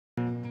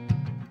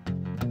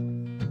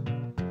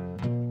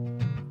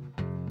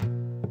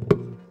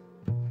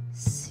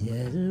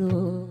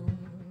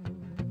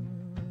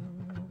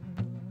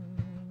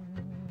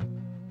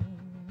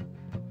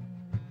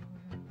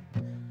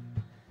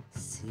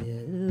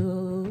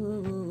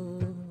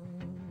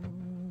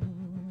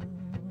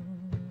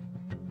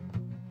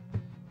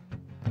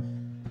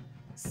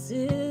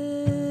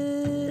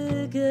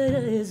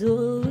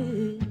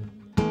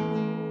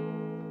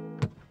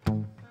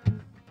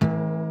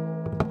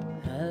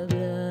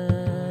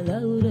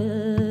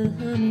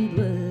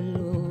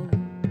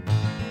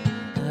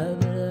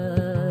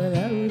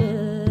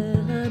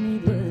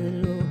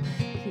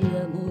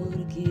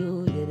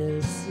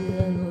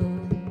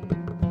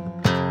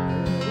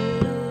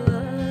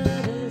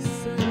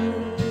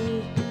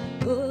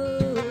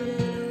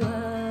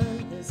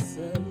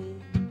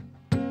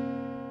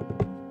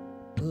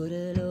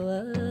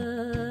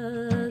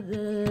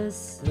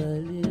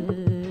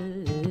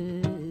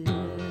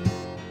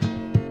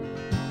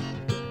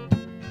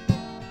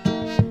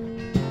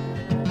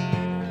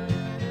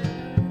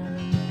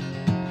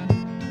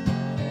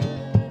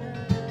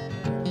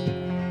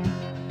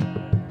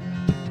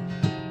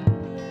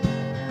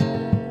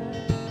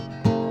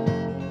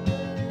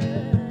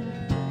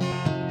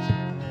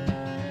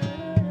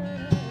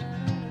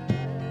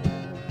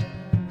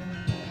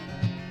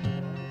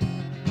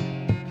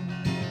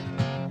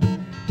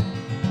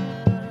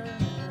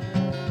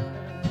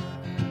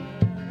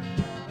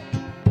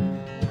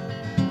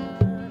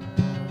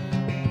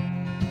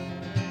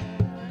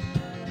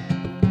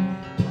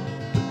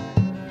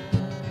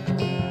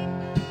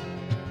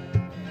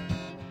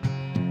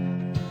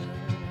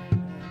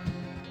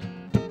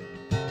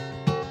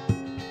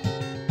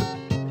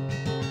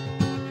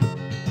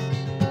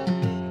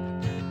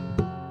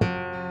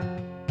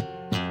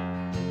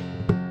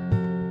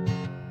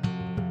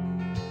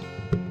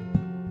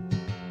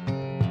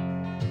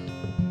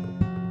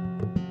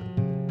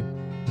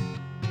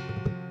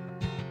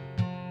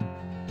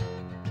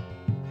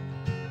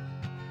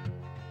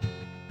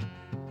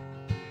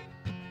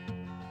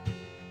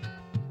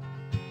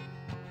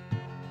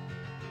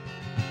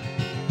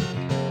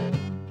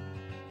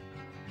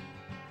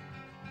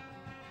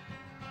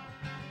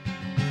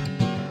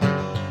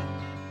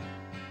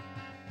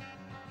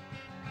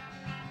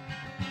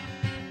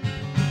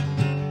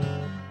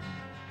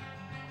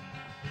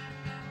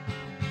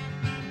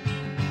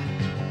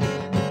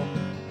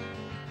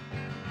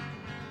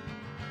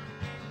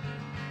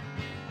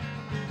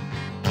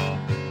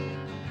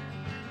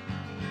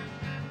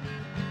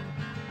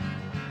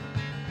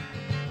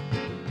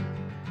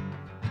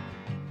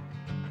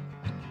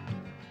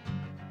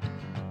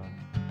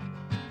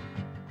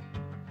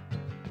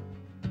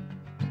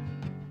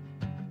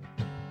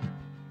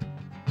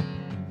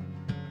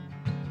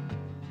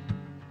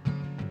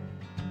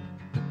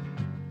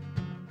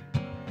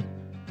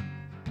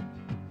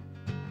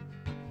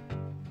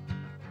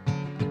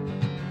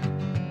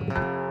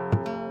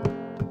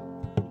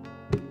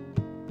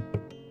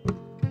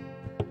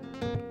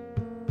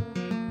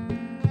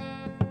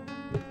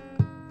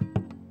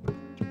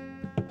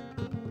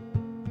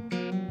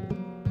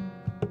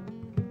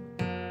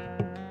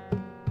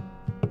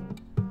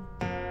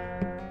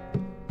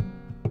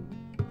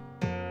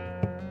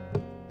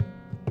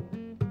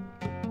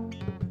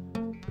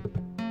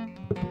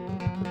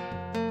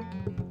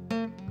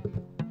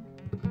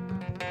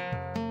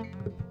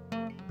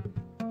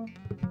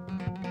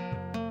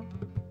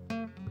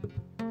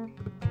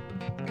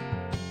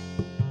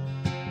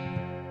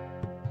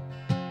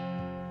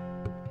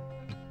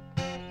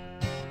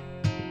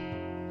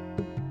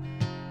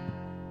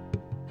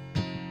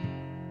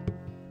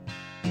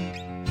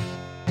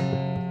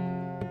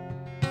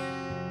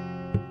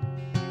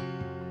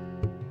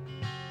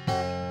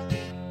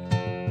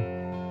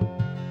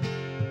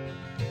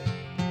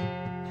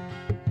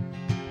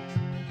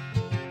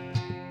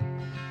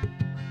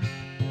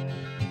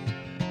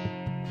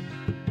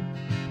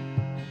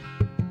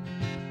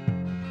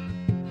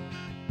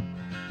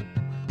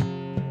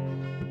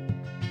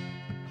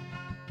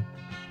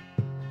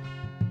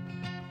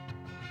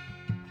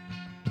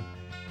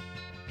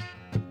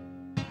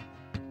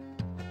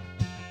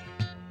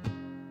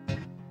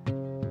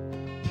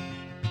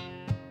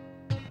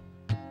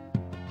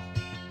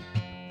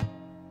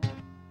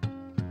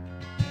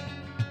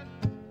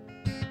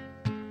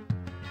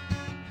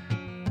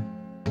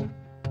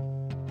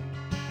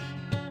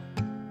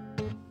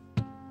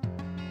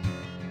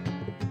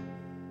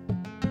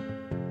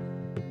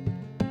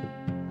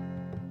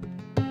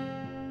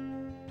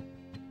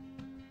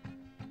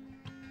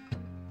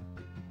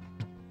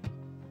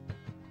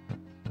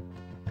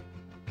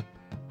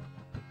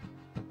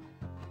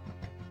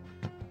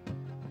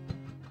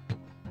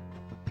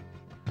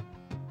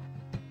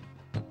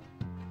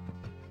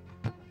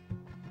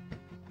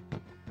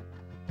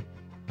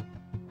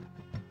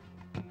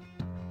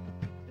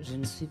Je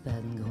ne suis pas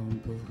d'une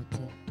grande pauvreté.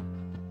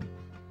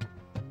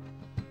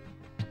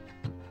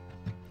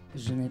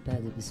 Je n'ai pas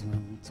de besoin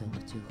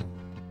tortureux.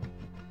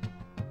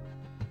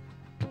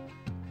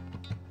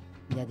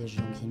 Il y a des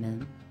gens qui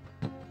m'aiment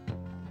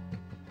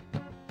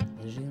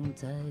et j'ai une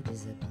taille et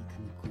des habits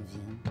qui me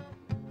conviennent.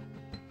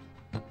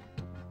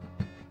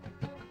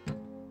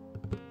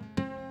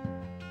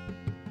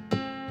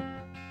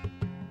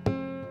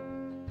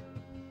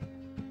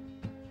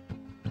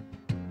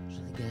 Je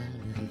regarde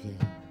les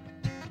rivières.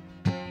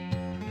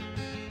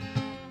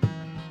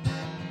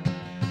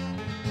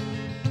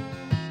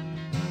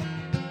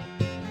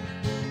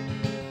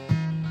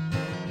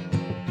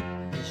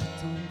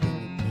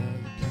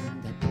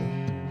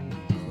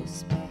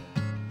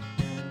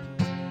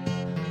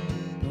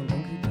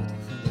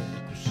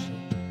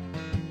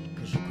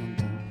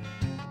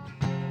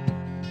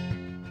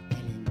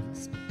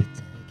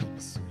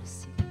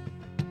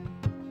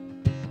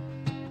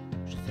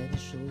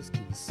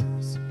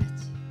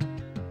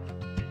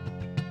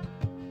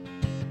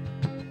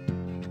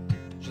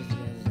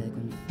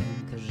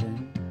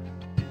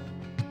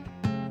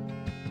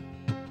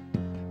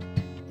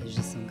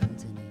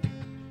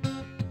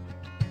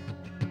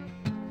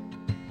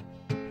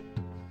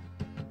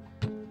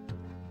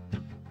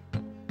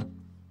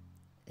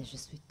 Je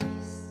suis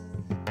triste.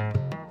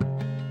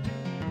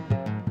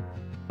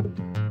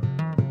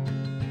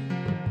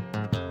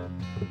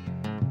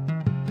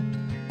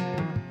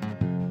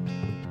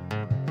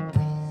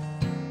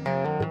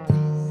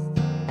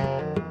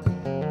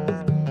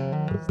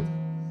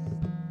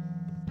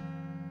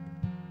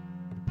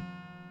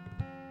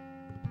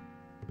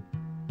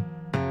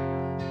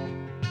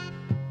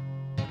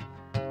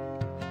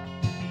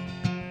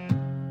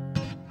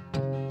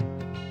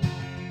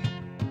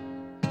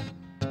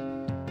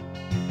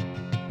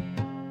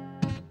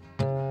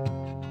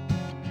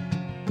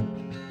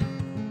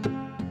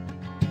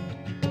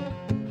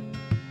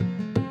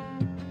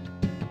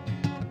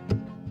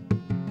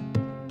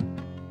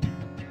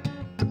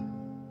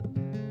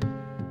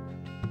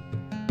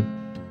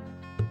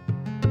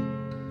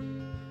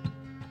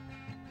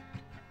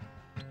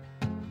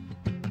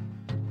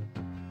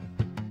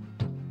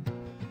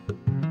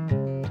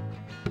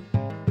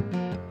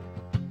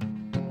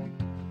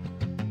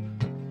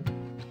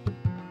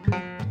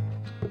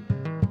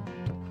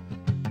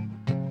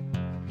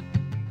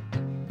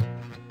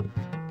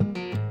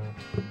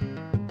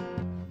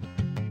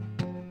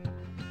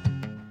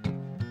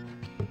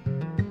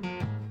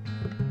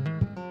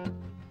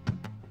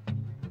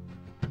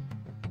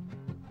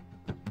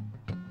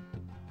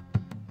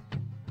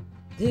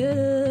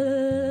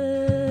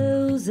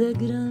 Deus é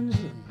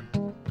grande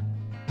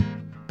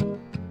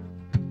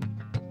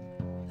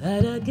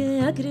para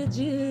quem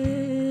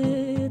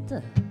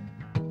acredita,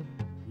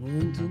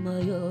 muito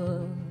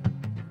maior.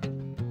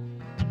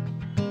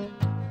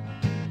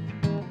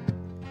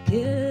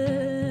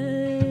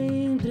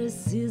 Quem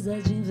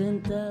precisa de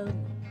inventá-lo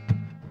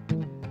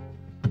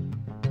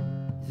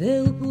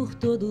veio por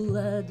todo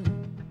lado,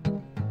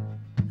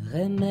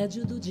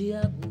 remédio do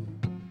diabo,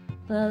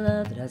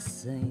 palavras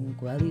sem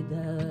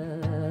qualidades.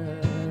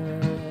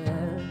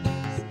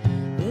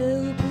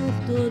 Eu por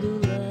todo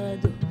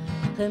lado,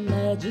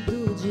 remédio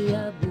do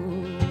diabo,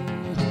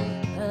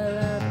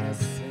 palavras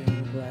sem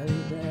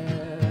qualidades.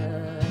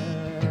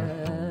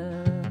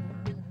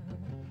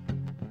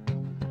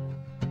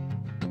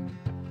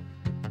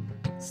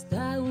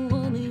 Está um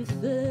homem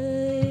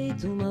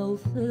feito, mal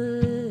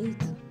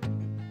feito,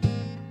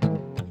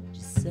 de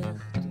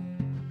certo,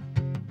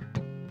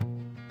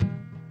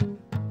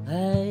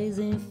 mas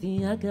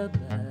enfim acabar,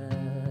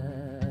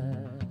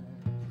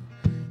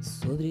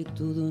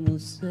 sobretudo no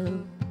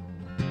seu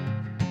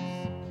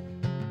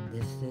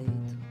defeito.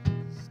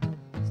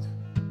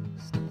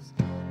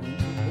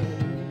 Muito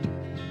bem,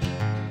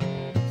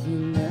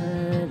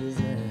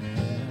 finalizar,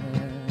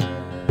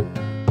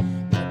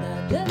 nada a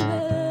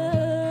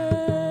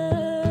temer,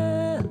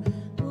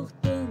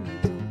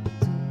 portanto,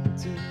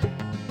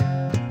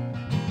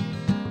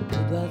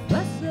 tudo a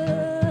fazer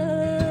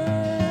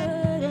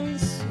em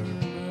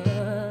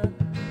suma.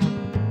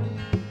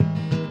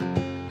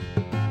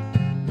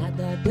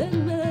 Nada a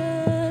temer,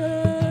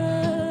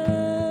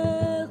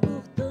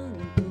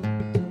 portanto,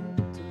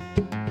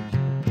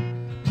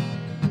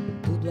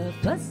 tudo a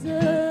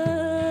fazer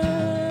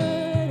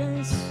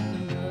em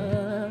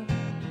suma.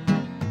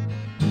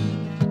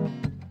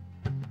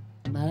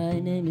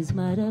 My name is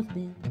might have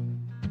been.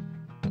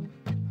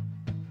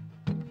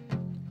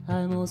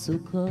 I'm also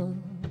called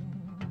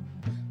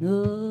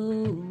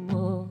no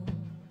more.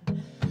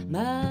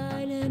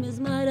 My name is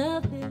might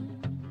have been.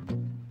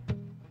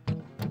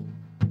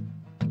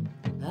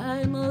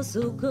 I'm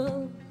also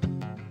called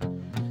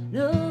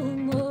no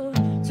more.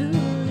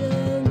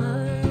 Today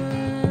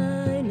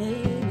my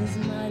name is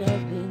might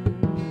have been.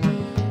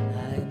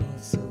 I'm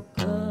also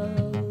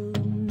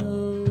called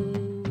no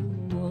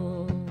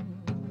more.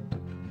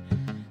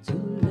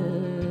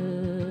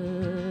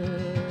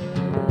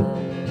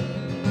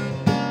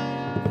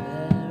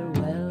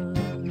 Farewell.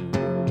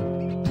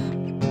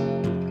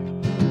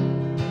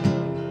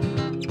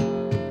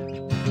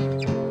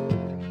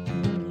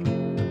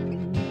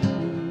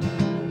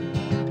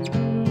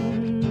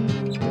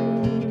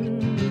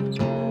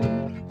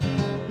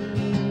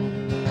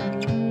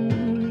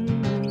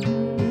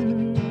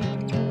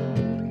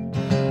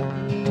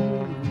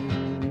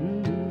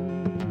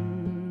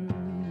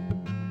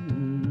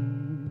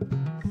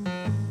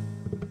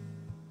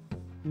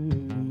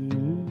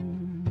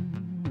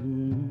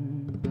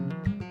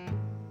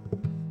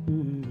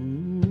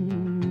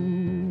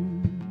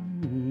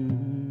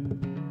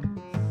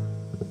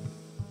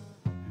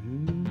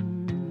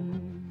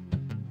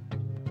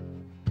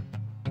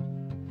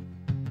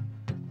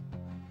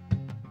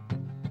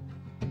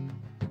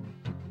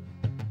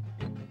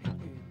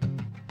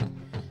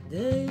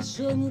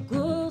 deixou-me o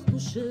corpo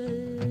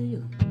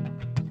cheio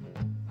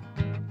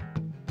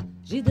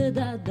de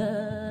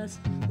dedadas,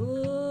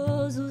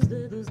 pôs os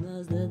dedos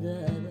nas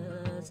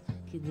dedadas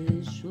que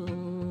deixou.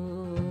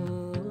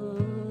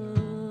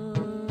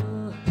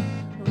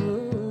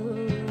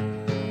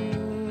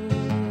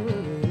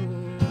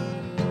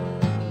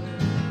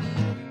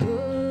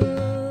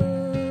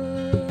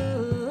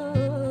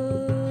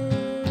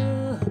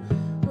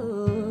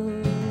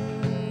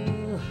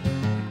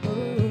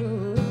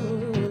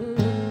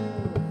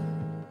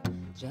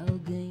 De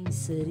alguém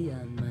seria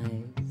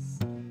mais,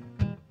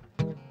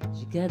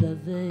 de cada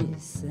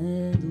vez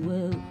sendo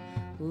eu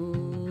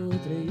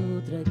outra e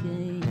outra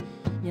quem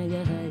me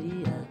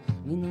agarraria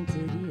e não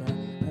teria,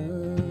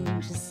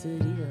 antes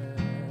seria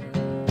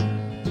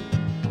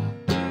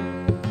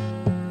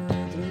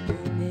outro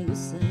comigo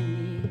sem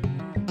mim,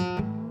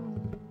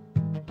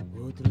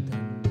 outro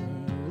também,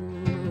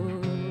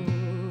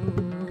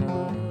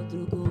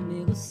 outro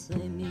comigo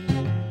sem mim,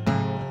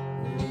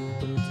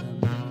 outro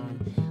também,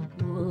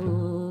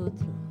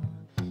 outro.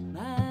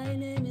 My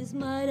name is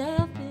might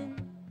have been,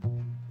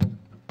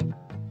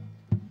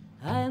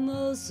 I'm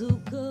also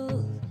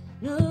cold,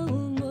 no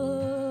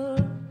more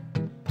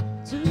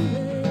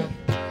today.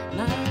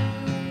 My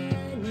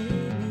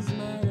name is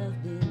might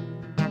have been,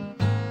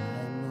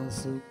 I'm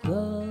also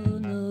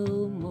cold,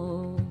 no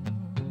more.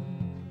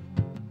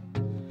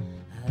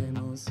 I'm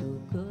also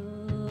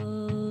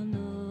cold,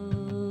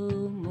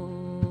 no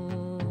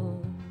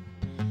more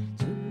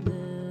today.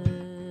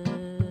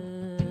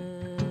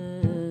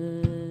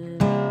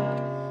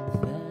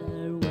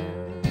 Farewell.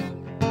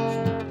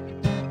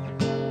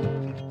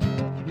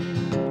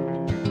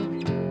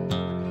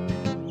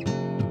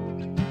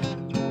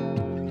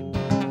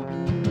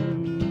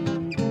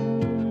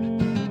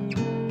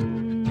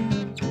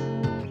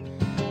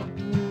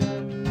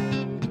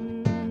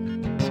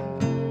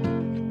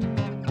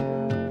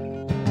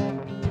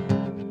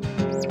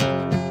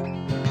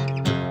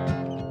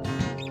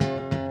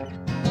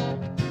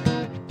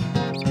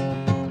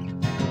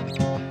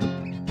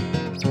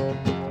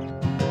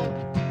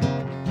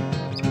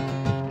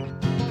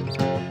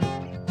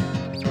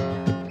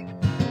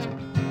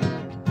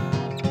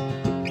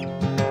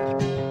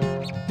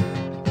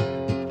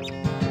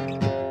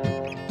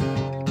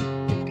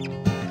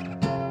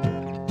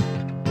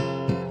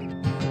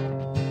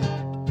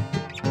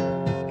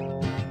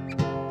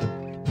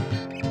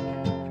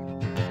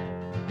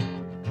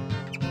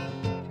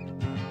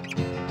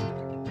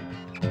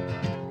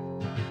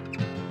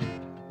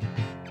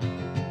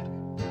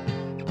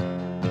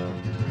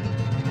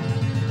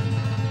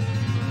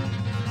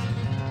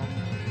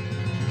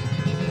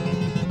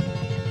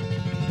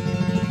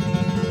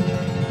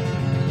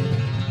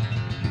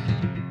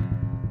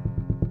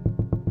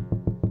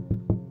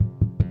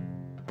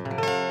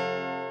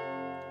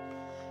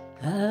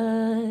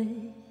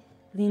 Ai,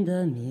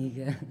 linda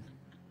amiga,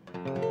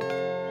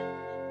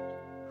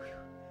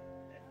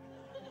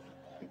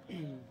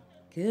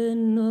 que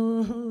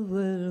no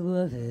vuelvo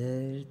a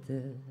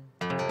verte.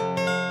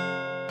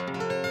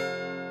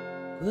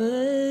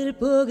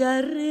 Cuerpo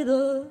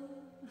garrido,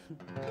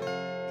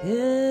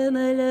 que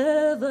me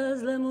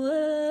elevas la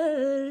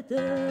muerte.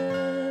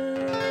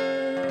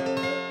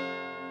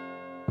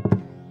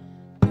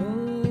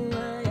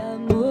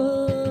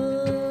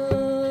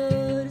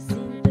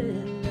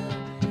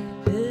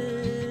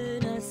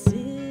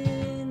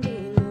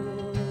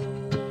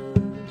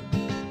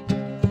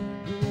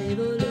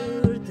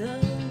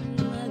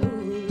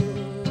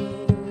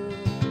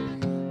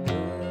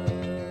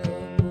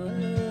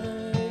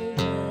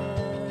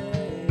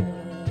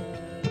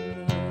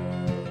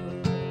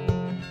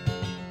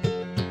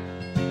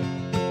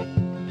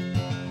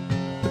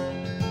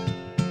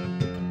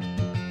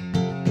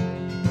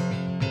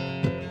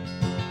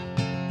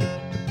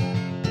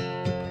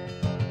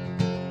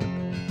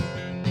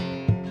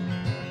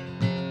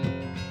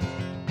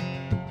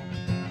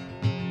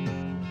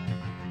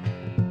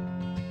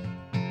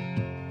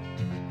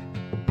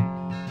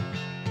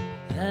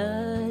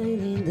 Ai,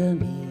 linda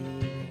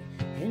amiga,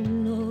 que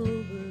no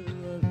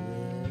vuelvo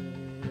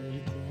a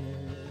verte.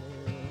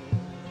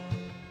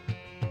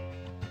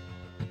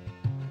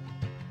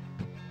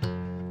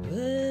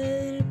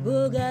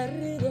 Cuerpo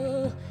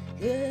garrido,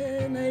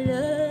 que me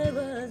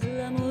elevas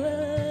la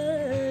muerte. No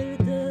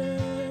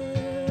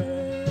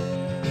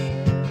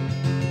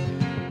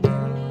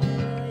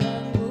hay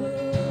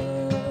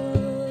amor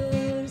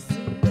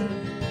sin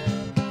pena,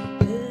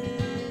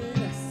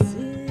 pena sin dolor.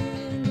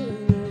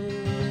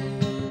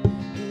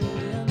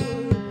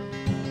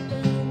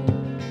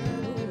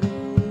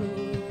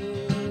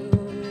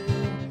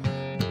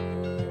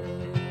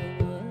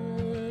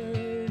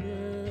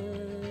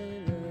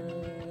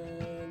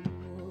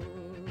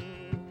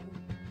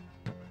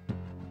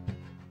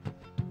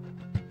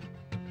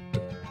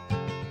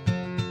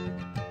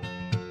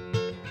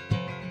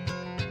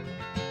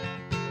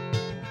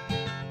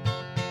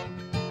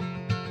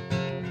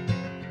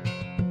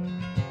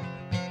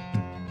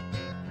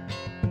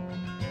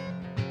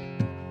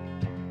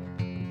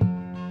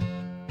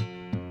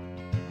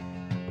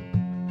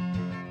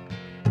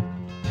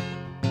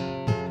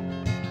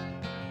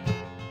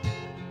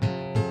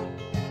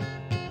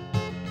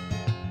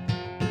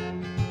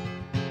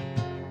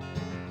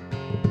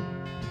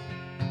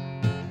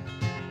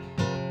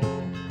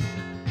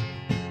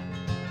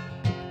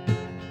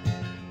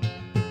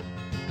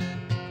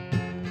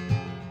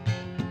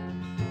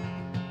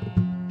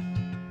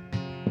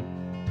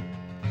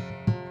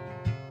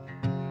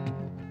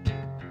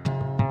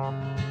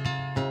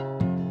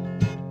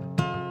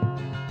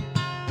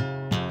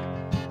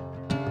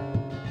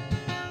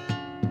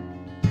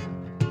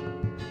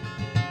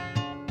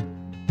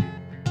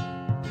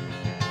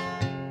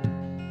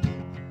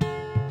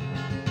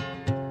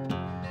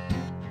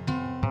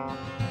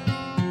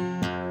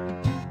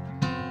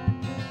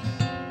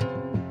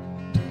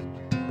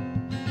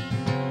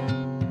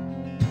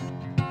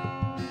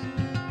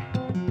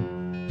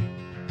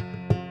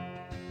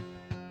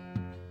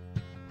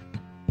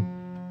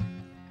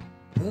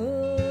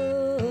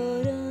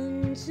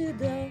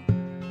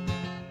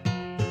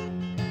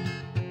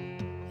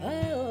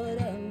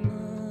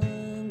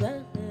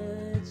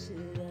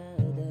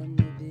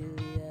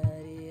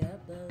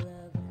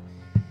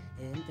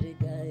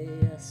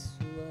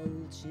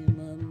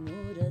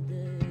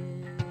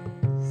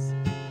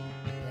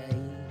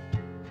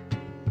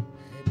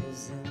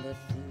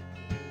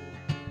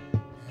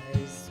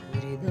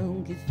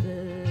 que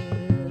fez.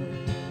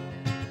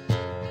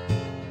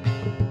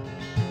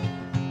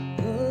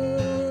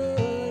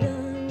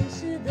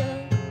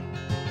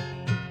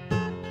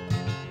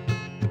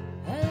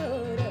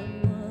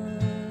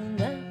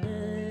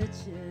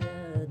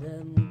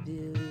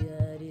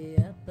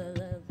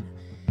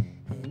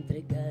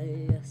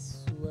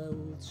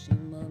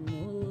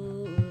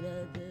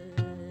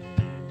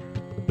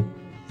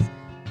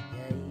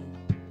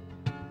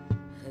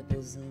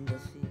 Repousando a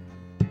fita,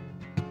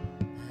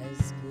 a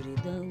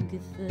escuridão que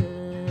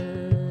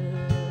fez.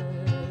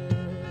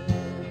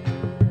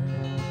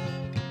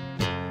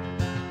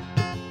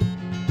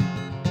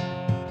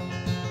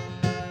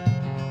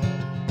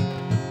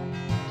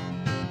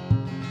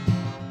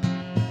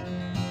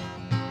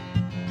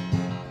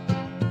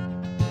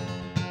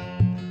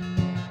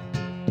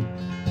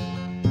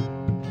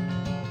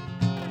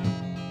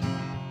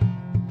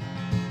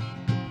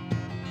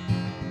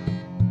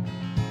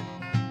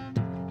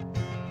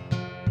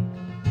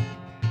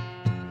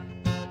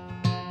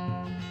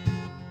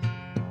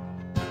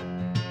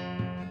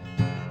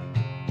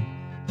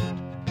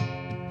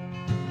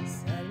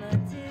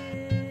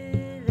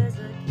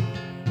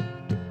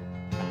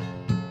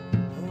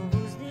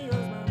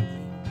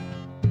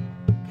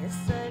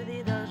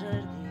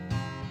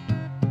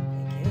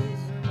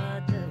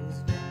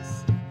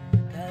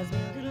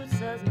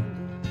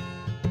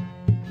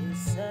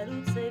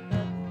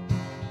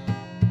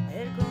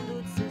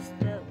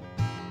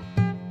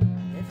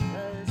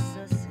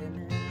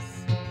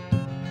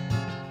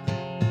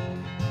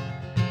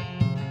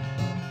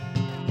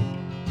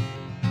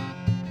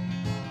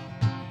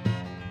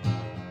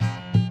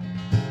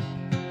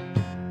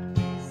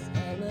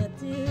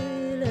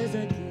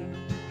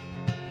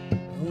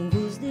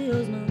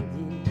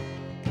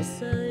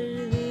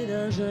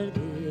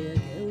 Jardim,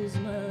 que os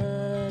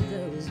mata,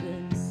 os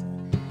vence,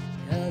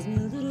 as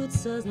mil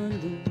drutzas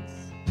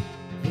mandutes,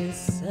 e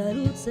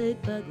salutos e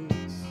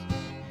pagos,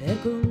 per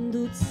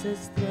condutos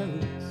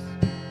estrelos,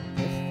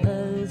 e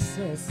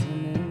falsa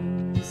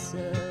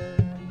semença.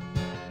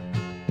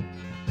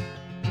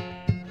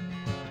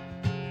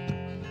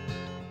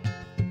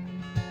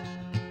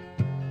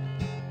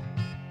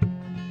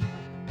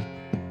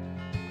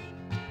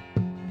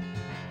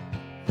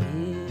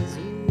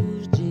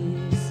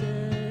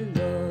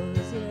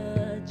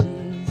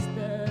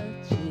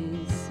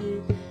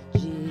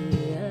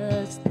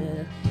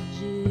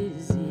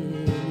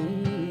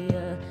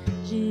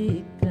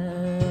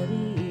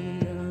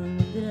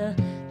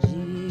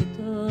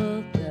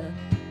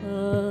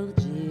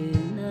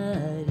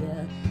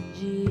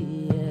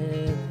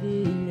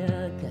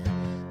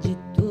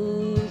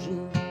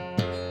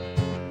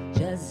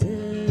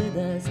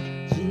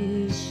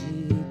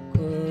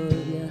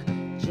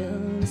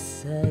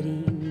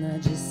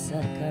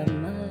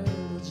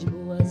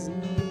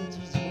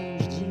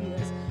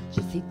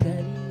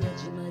 Ficaria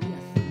de Maria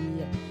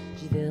Fria,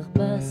 de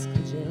verbasco,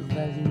 de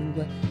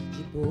erva-língua,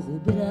 de porro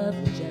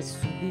bravo, de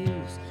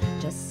assobios,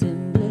 de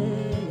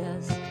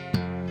assembleias,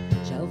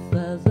 de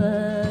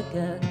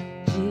alfavaca,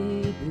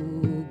 de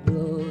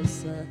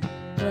buglossa,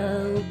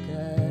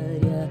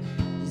 calcária,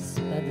 de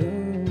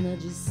espadana,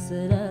 de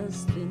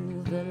sarasto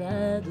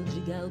enovelado, de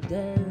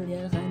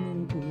gaudélia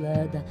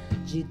ranunculada,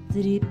 de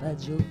tripa,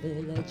 de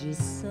ovelha, de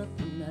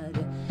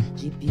saponária,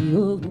 de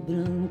piolho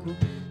branco,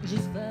 de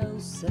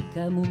falsa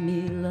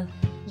camomila,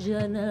 de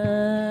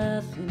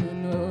anafe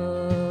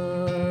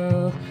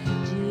menor,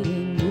 de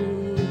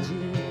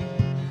enude,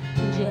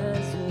 de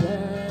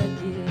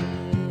azuraque,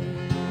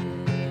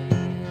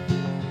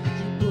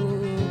 de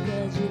boca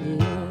de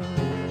leão.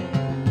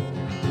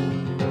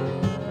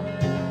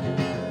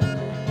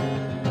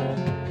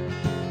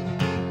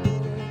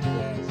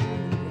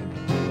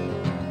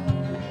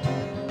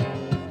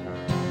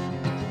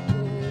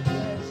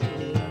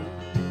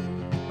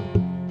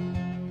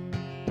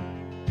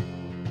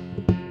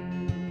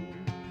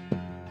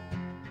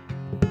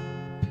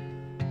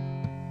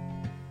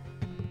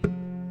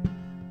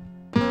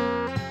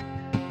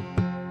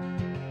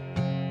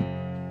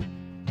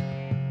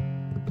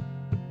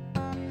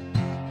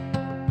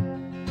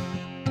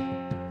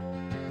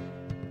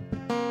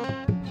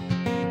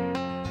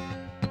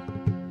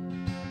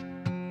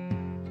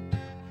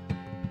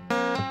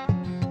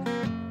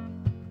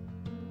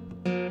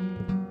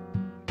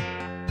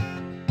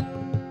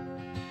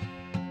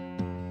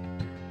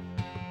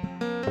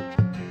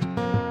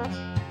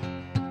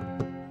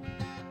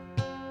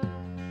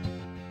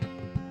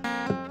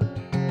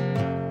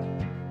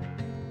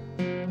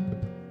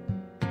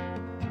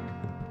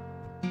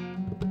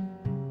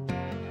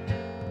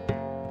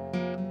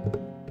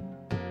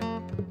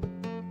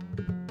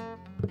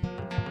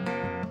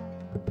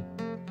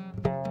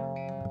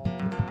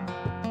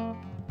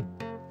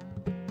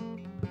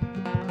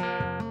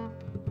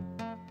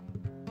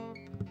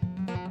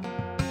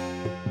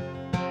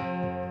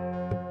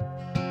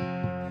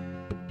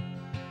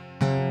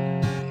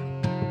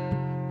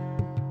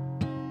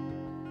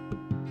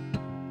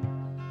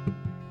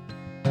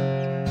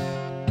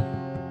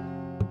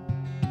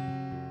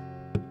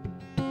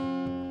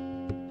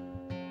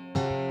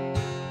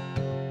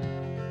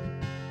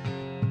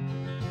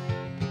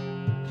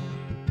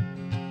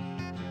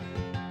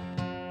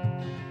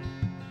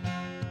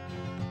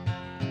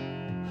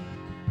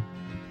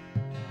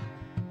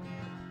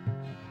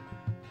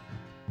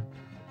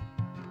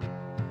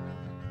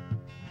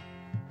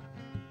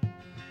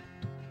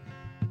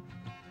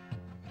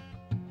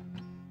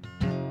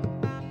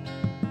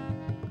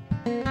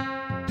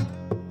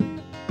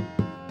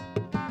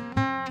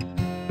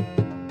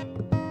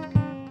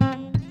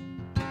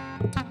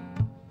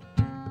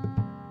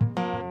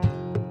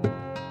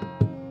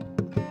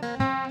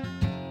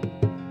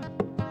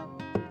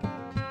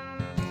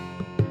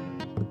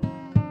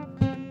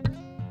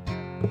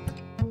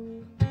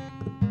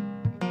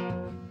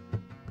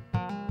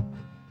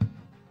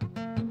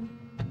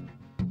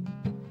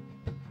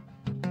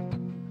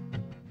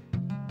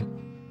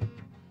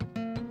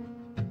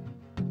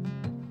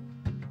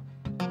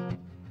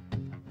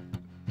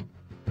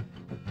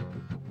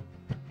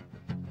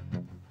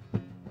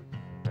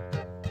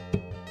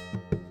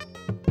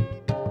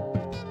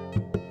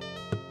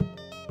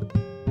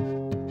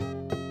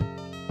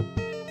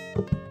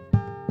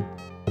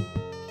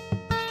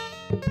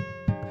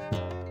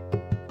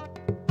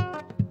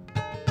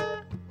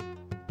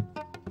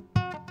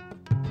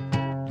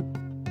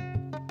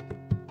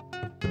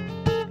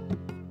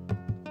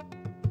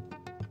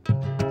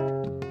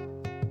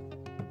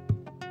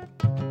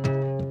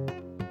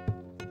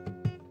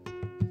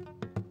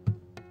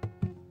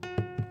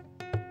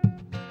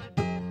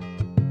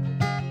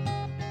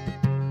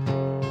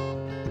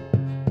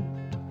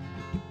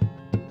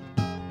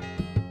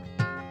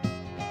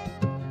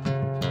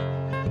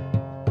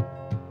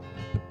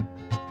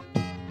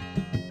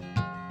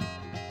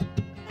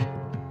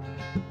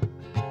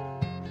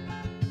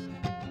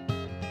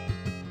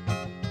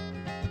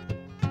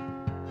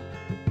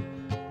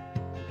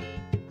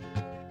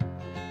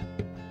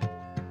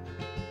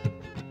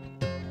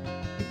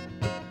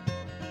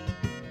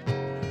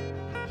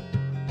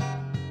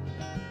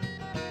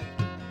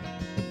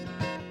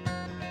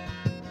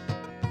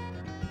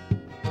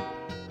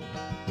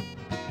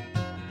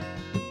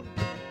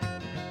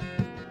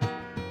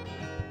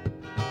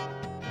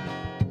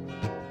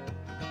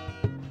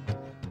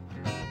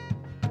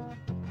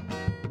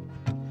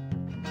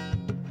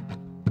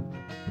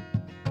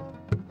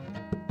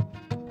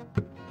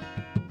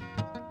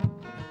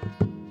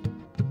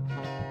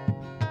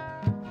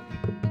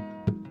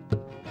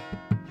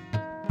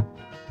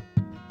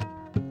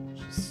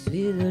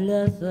 suis de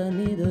la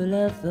famille, de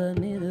la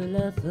famille, de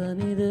la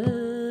famille de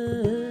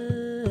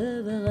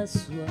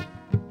Verassois,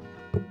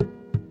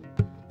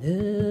 de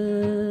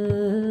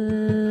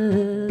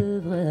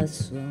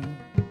Verassois,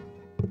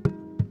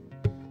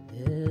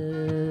 de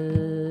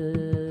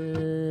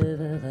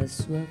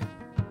Verassois.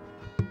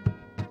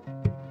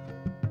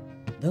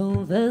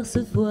 Dans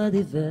verse fois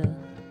d'hiver,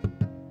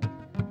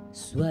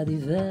 soit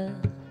d'hiver,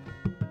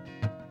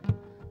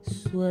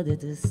 soit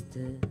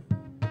détesté.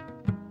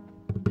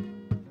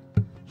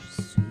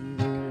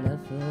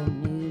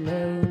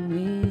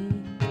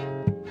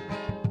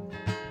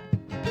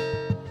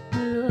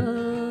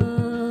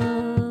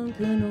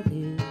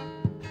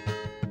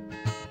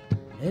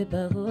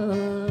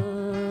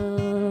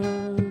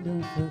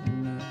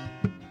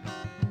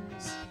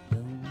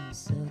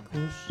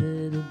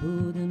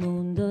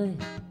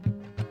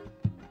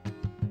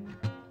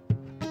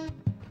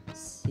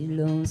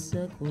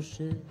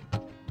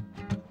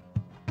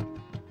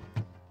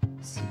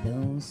 Si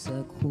l'on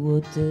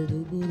s'accrochait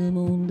debout de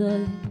mon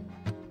deuil,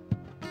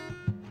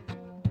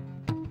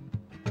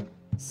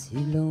 si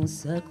l'on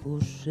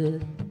s'accrochait,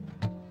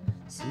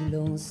 si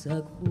l'on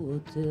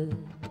s'accrochait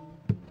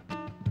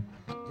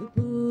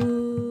debout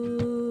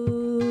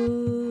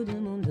de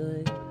mon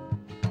deuil,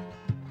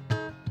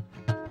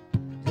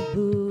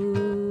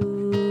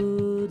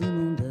 debout de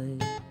mon deuil,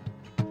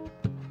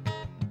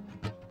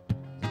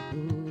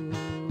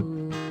 debout.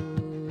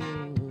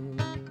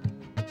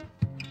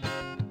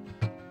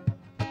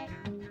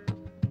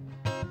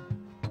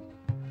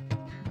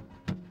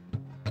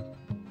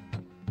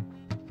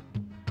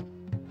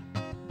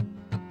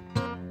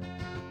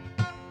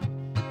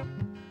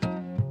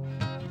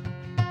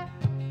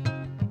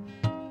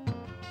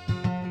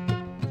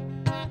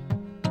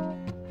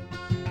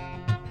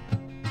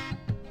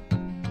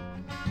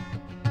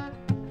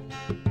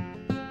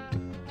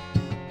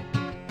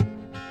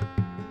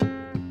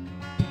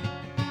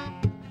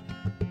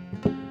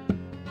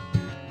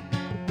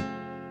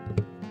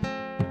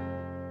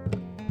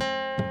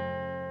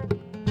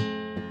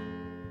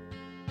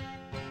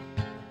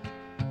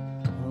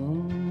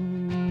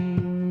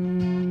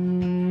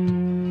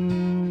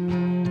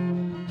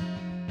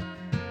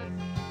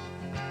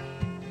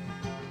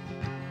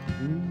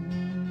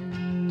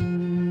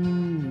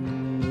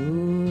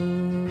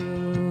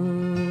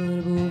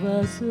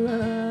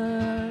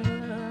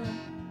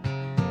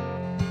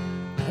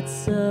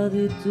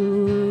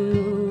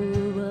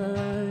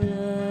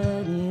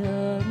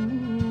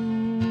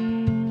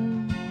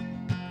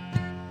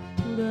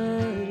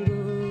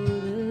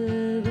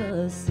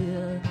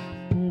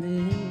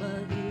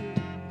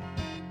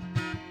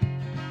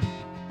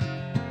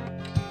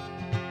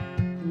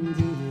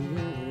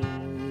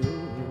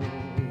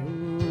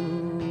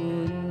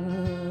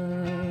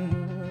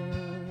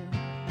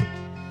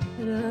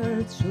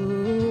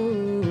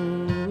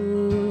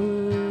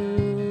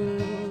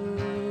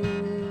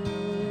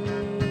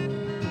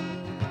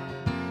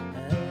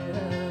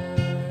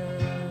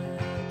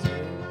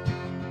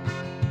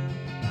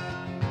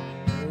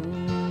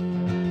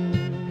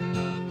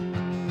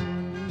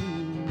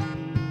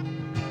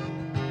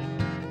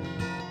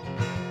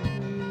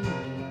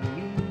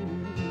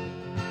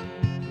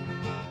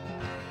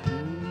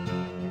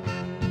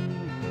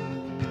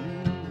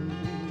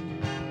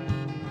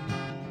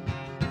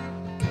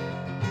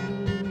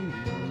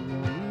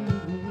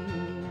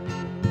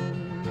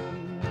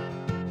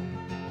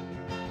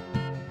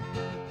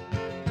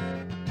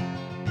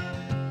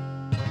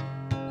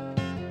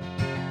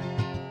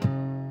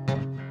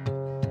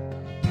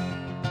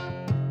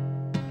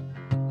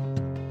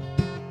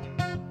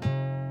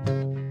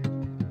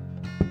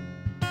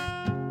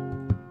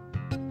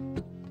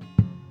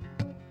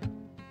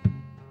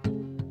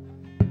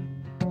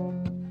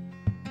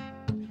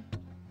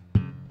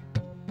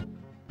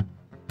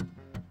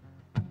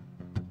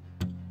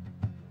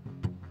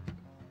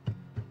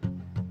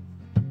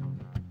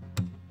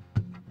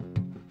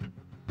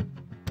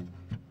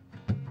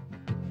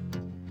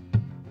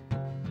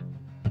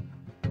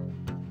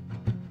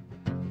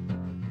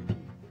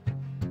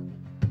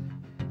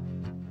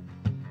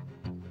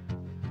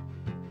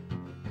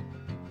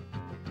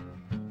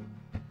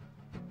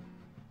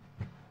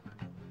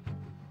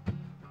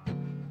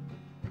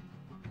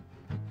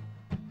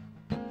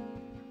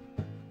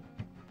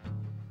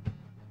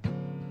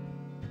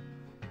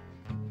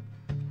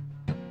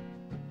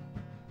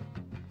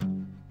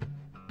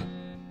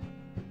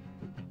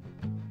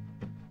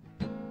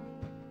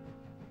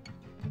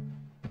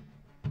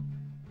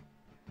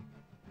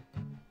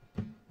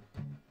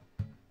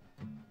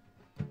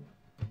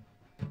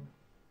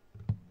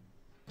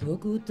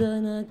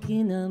 Tokutana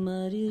kina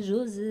Maria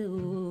José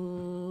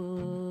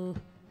o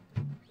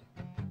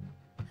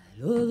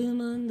Lovi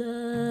manda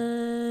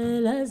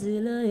la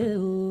zila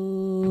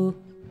eu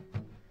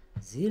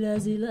Zila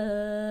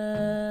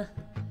zila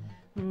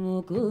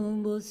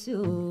Mokombo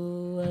sio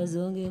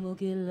azonge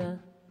mokela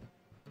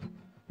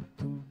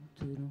Tum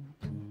turum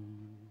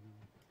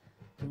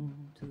tum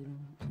turum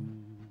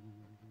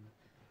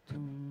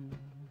tum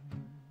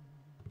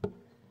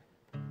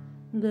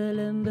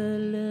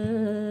Belembele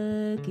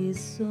qui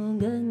sont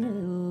gagnés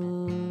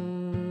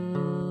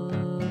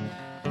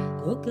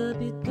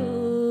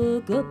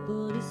Cocapito,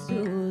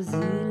 copolicio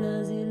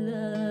Zila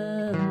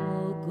zila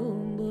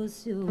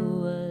Mokombosio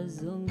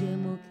Azonge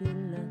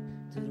mokela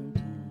Turum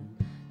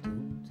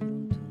tum tum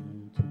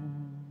tum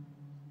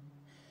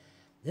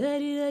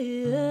Derida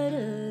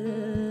yera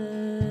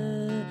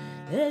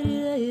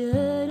Derida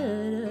yera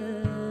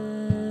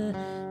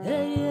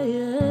Derida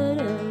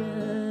yera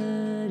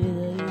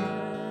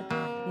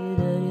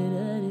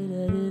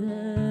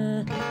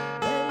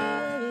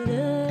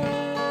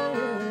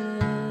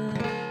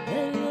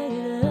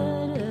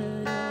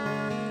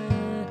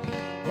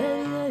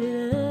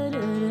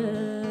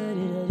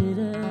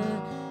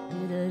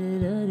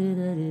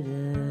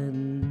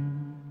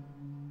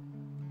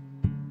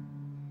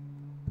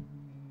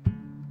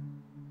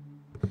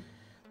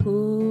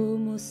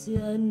Como se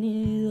han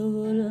ido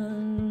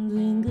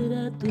volando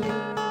ingrato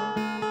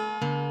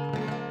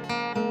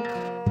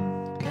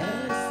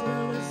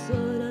las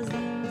horas de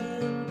un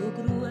tiempo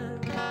cruel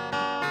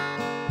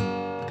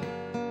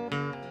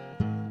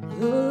y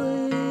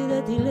hoy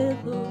de ti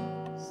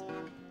lejos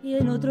y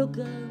en otro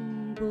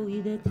campo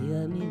y de ti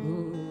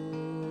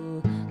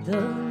amigo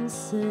tan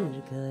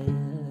cerca ya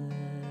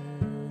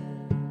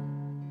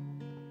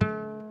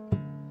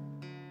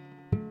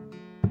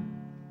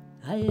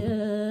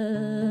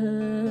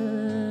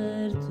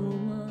ayer tu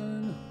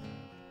mano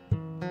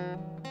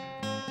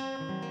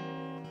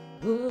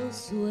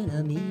puso en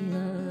la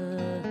mía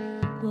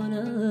con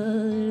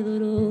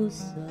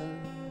ardorosa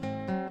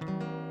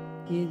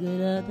y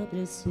grata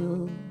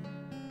presión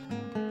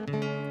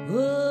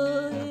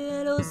hoy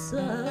en los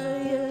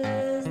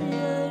aires de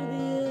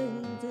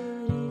ardiente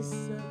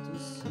brisa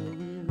tus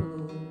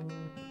oídos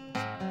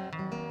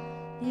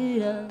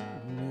irá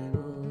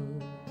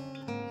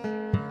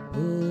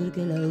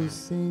porque la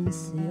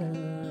ausencia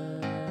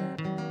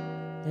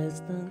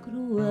es tan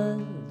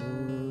cruel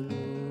dolor.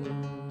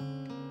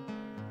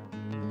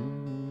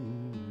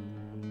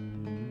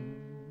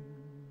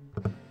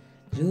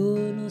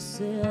 Yo no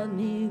sé,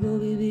 amigo,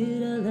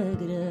 vivir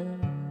alegre.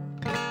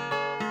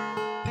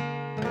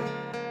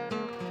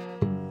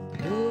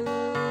 Por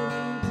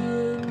un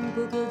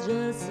tiempo que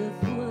ya se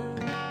fue,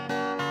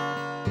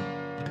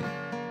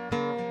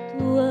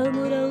 tu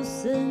amor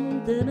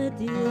ausente me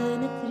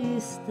tiene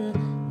triste.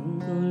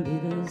 No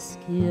olvides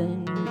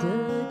quién te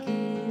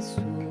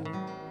quiso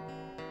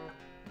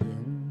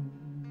bien,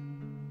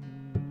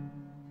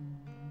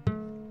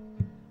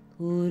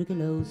 porque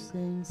la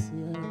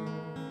ausencia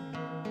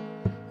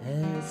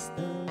es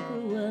tan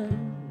cruel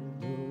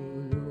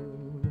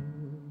dolor.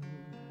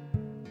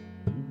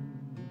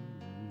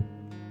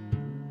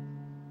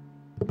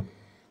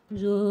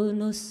 Yo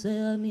no sé,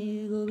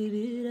 amigo,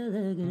 vivir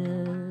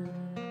alegre.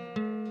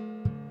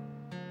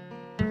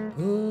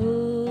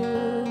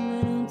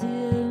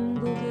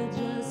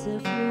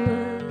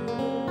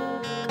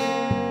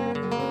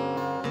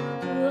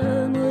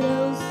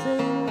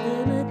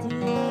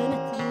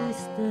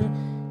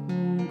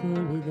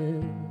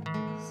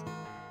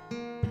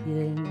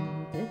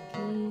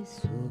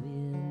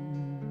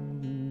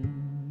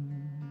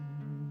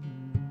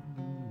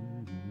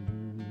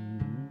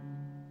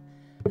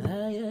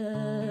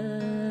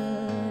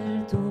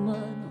 Ayer tu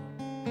mano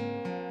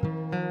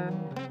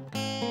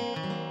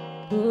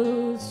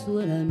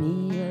puso en la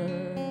mía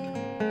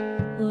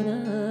con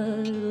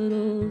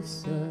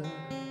ardorosa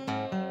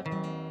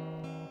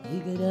y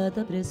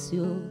grata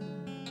presión.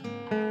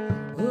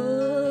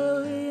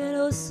 Hoy en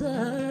los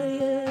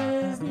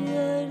aires de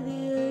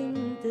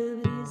ardiente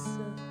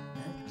brisa a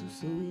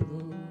tus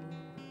oídos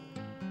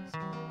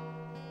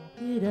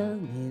irá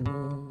mi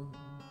voz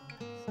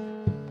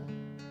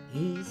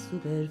y su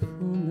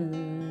perfume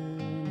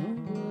no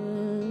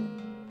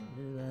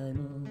vuelva,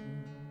 no.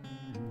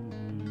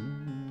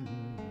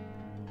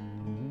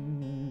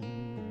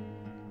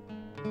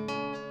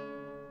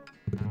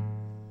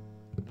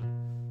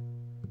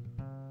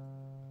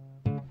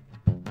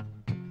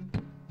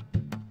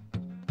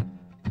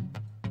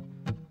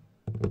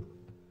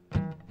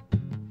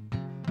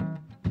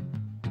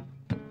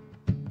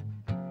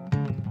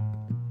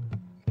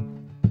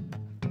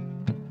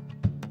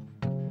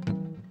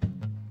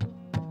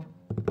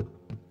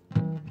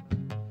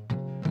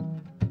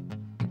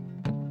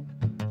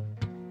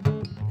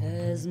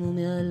 Vezmu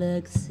mi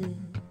Alexi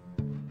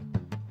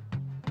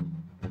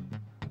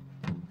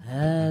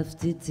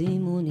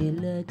Aftitimun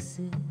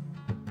Alexi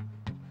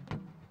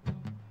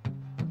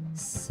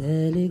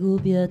Seli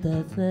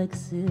gubiata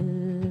flexi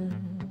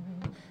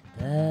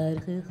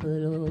Tarchi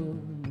chalom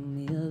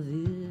mi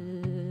avir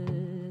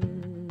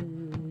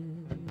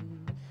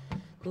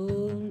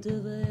te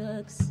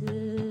veaxe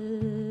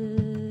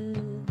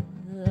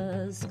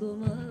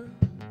Ascoma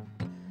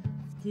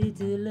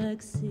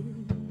Titulaxi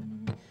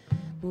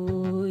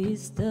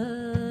Poista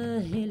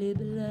Hele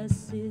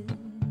Blasi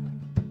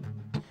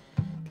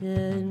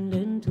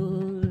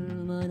Kendentul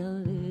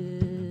Manave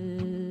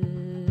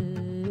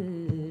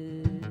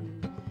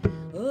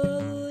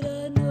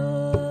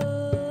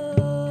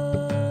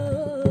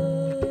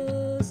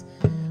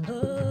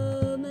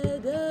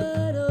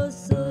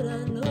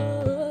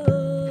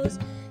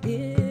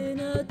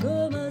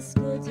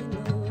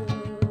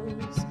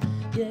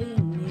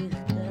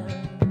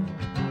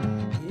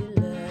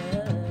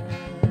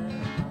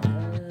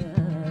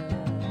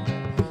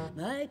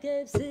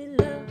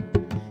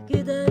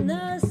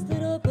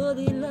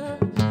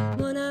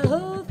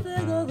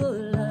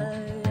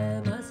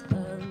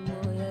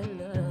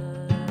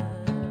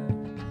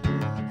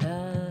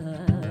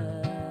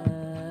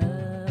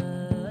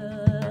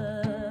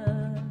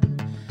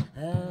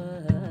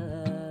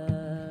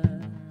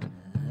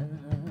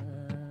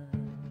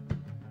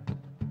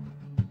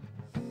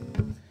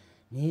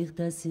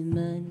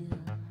Semana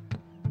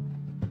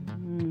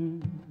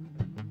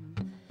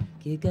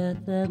que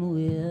gata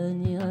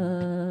moenia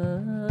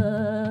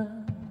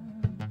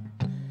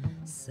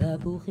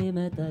Sabuche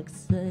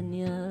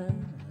metaxania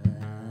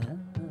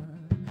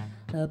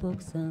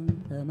Abok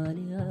Santa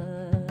Maria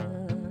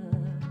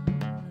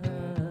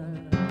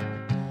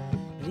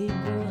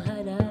Rico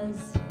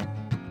Haraz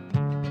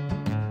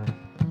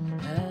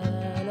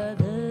Ala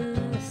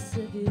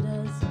verse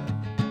viraz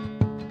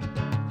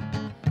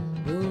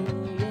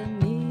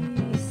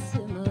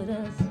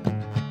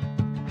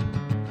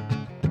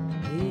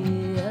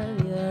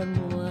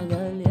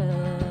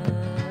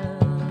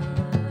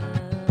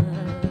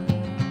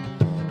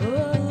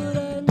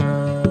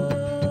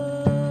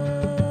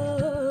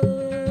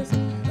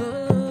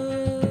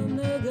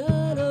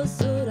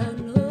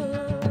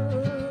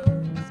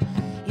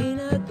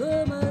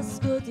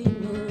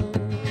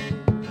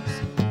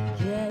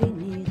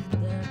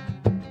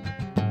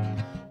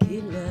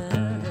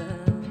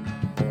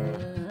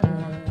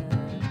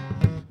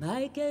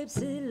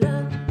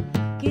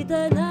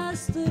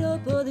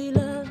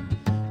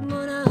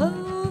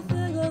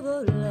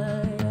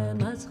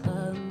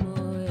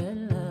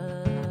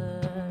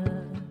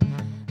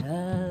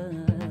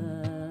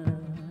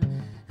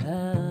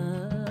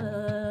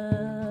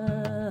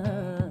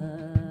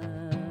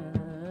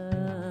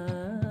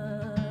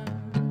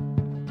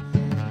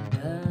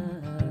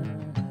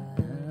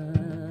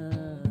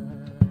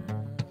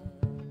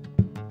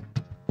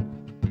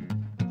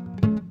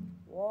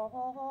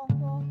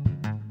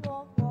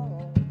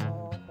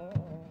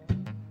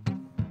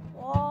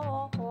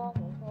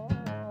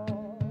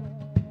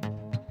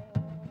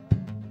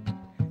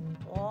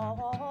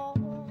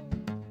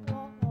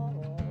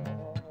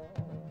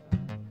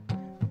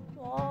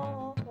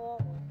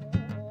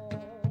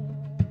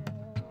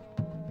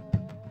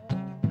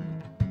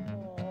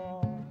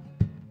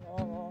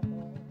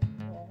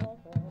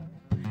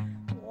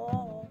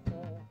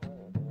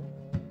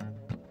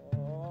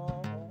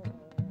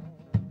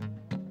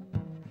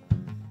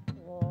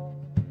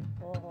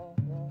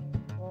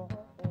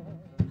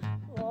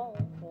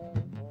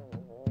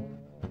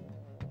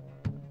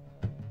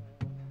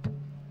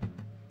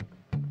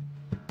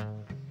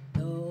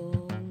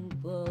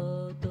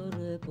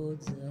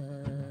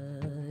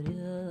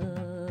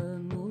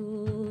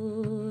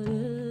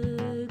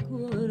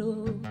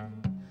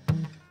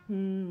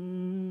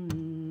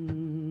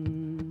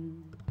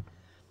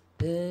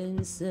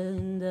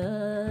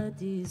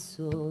Sendati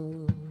so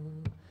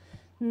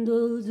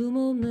do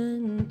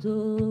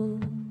momento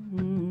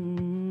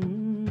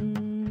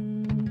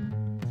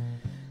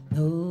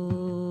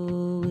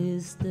no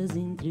estás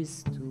em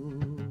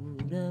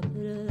tristura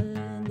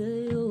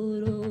prende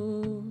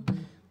oro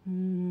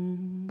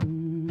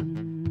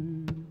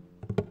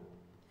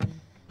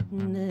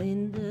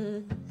nem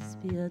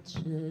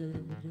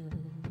despiacere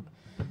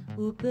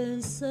o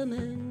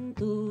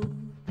pensamento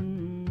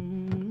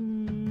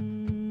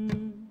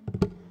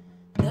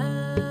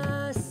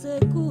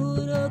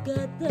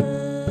que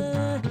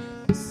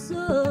te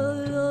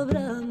solo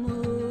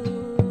bramo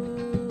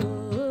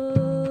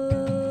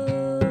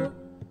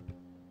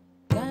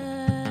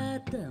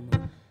Catamo,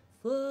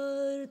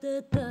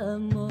 forte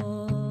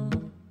tamo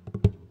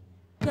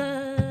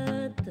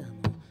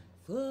Catamo,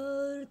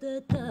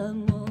 forte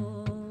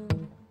tamo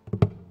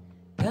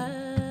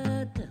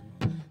Catamo,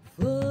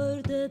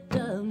 forte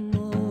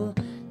tamo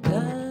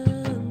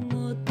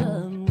Tamo,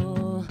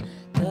 tamo,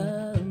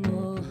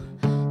 tamo,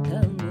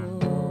 tamo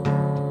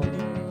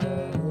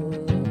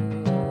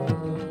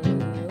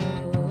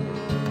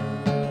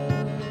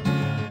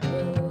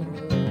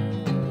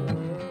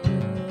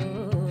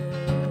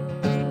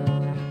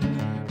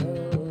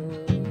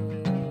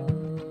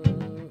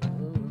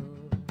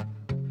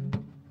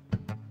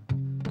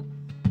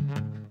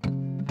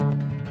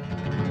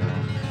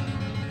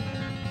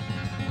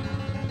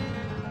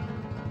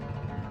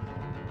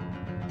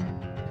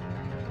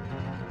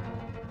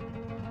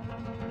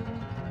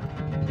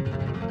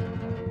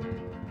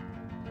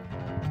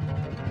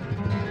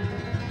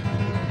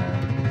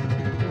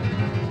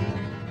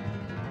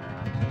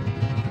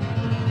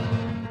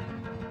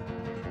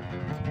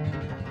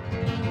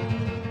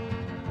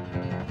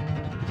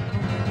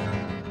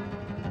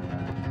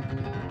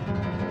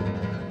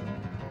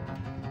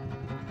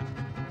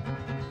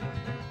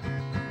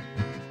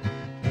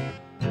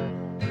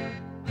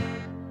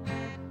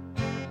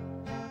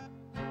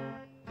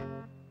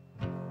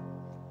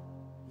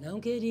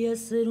queria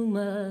ser o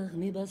mar,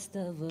 me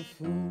bastava a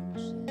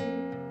fonte.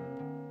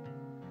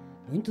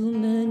 Muito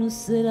menos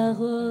ser a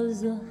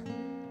rosa,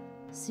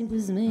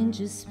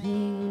 simplesmente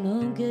espinho.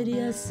 Não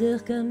queria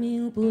ser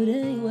caminho,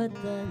 porém o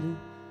atalho.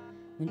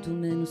 Muito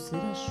menos ser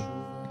a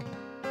chuva,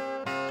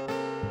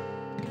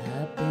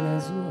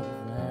 apenas o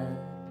orvalho.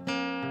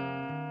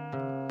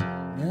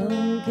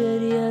 Não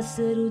queria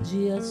ser o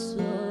dia,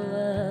 só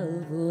a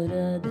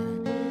alvorada.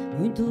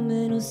 Muito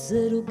menos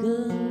ser o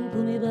campo,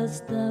 me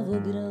bastava o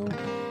grão.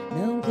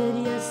 Não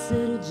queria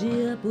ser o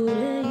dia,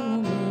 porém o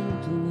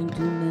momento.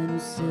 Muito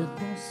menos ser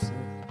concerto,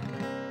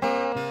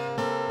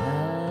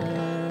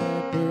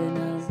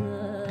 apenas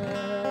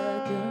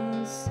a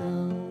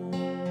canção.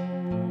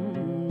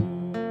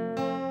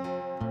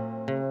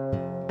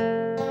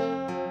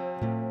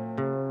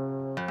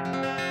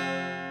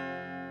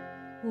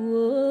 O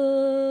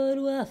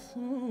ouro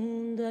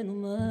afunda no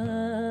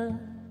mar,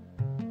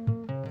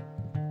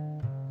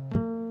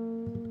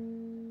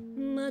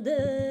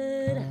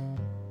 madeira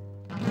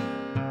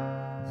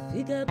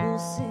fica por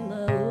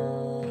cima,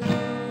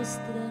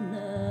 ostra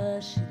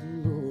nasce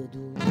do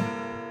lodo,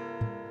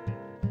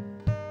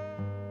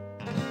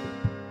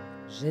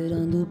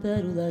 gerando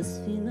pérolas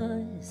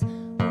finais.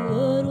 O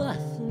ouro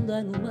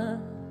afunda no mar,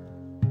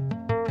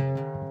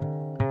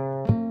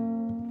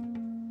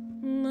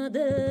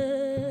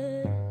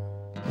 madeira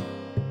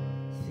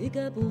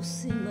fica por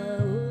cima,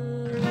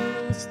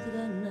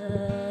 ostra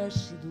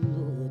nasce do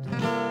lodo,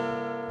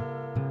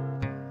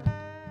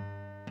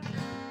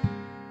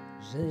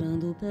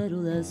 gerando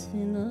pérolas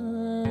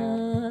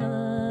finais.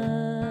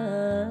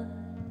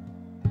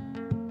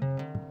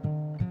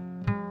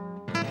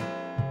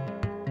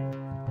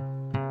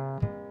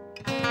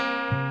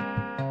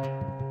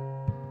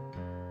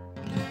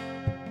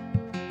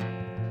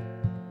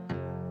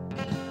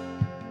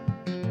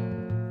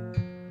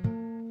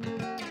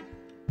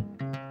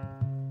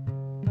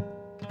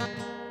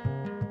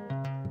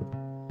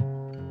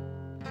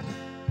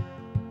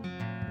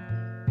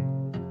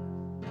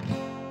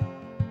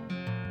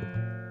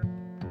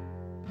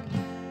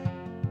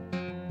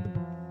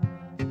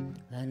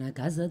 Na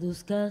casa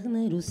dos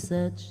carneiros,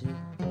 7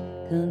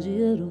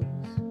 candeeiros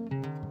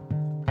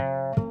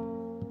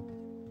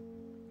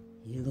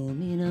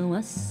iluminam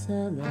a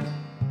sala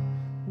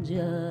de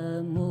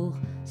amor.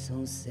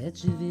 São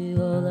 7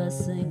 violas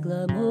sem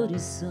clamor e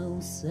são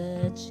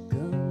 7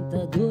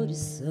 cantadores.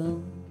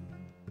 São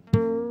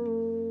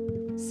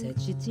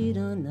 7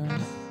 tiranas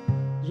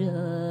de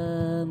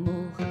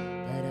amor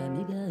para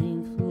amiga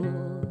em flor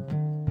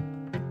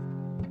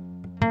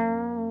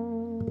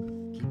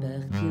que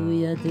partiu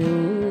e até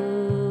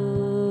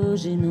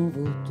hoje não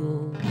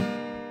voltou.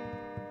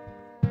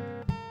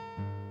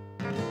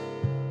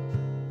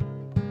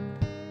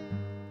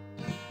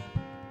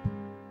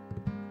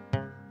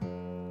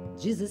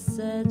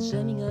 Dezessete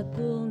a minha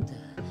conta,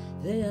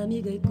 vem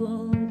amiga e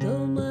conta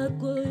uma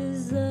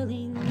coisa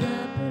linda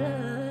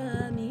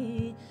pra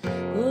mim.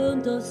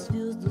 Conta os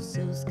fios dos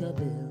seus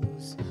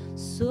cabelos,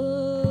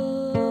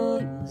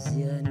 sonhos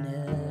e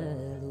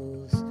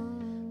anelos.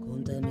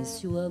 Conta-me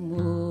se o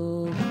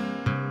amor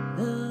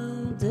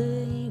não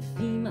tem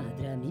fim,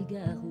 madre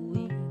amiga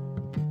ruim.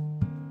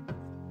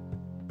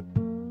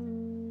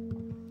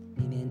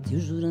 Me mentiu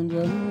jurando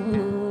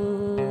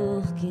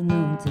amor que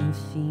não tem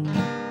fim.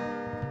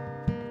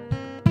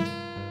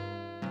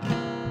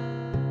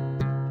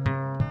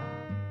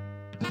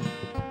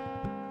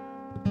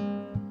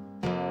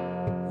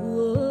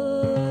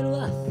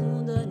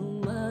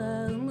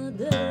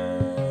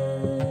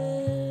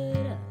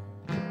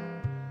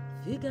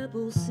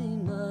 Por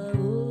cima,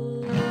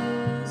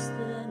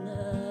 ostra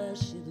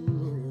nasce do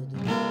lodo,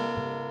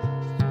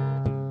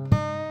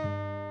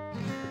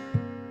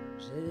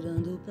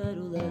 gerando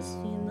pérolas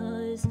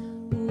finais.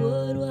 O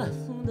ouro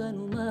afunda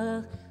no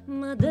mar,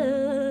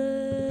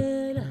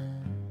 madeira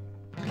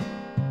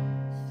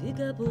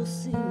fica por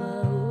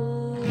cima,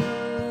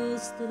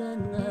 ostra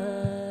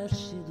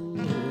nasce do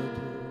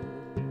lodo,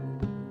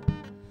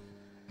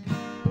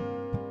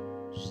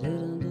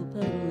 gerando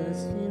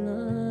pérolas finais.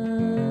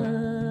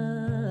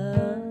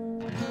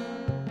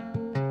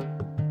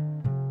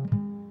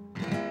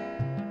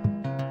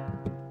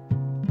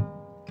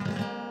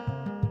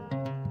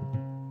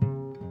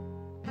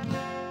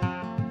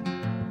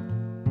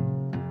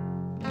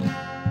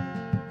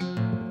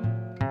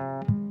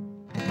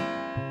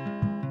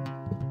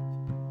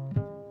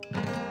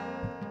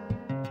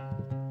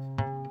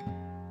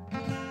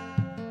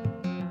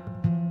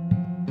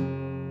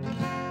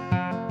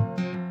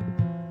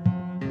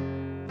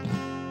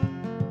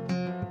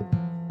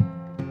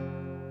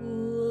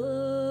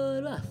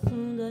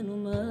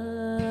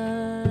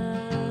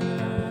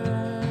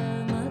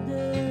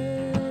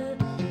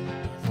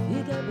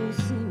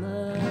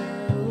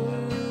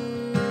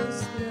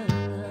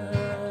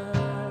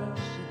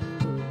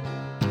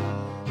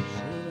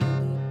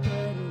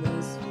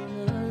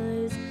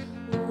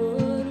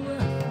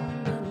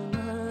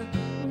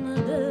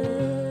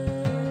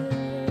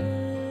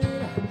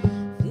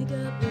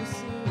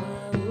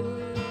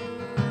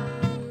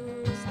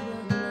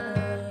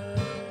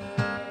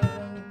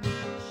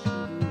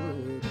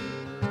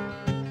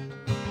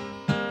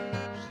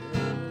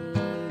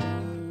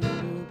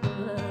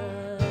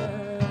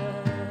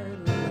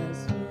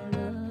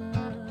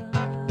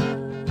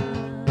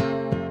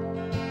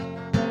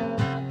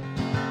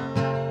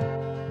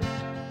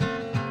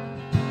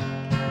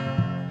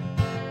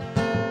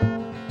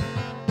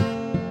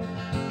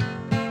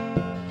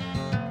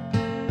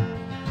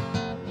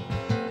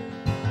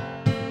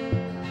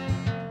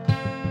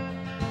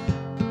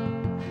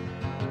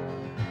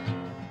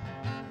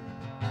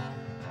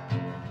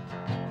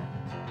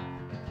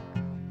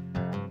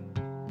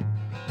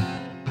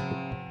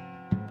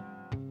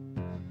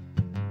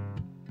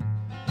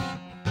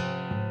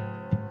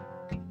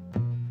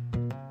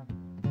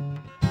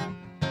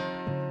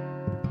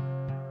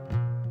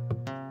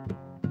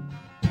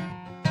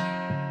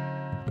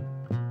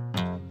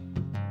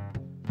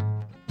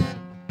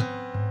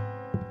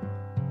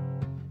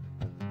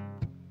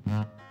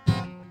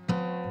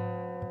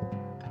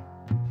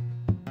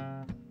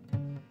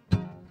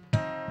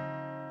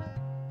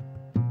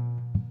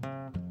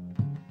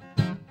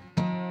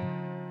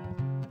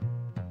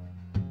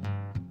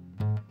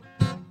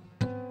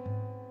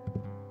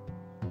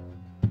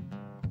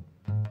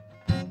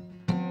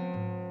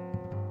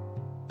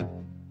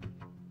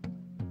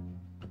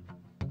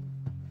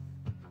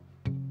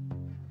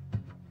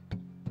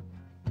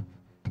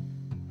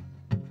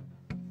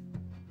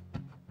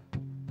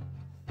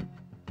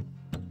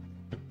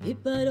 E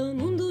para o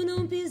mundo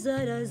não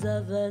pisar as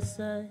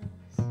avessas,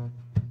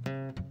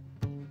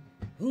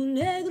 o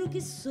negro que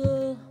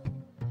sou,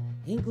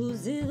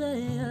 inclusive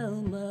em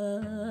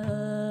alma,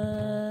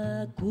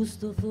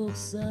 custo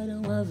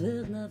forçaram a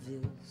ver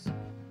navios.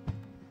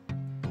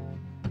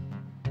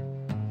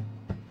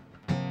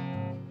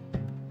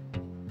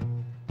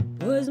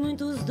 Pois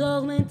muitos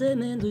dormem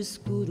temendo o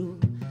escuro,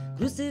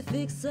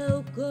 crucifixa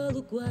o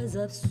colo quase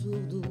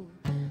absurdo.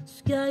 Os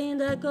que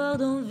ainda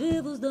acordam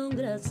vivos dão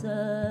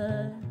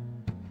graças,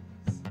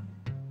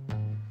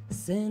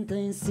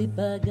 sentem-se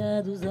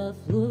pagados à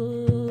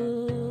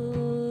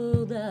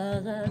flor da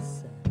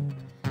raça,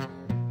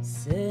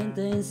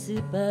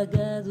 sentem-se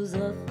pagados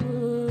à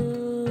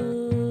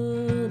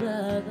flor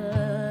da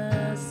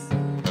raça,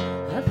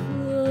 à flor.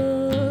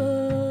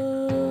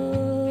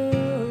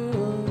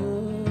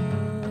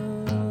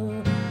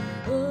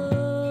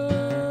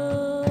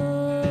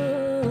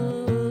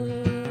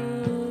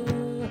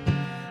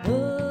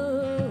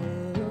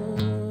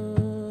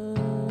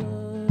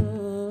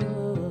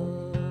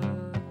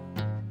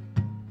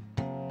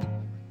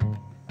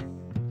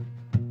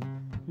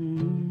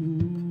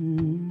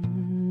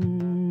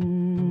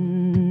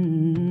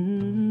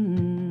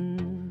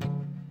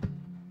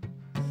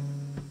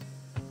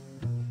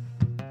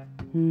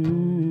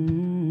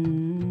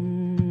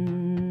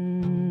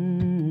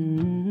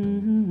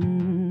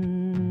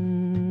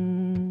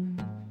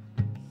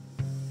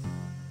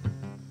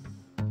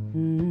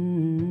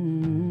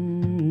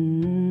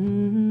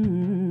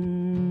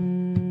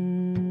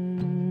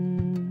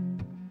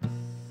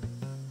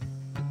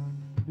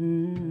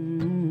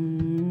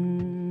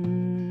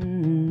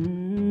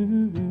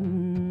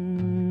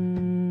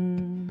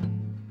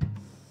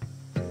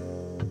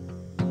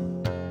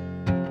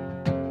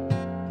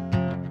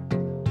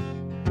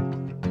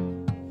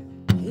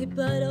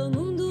 Para o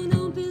mundo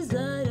não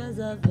pisar as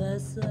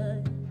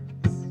avessas,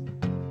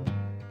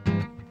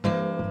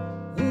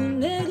 o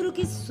negro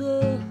que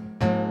sou,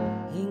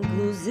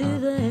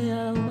 inclusive em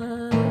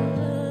alma,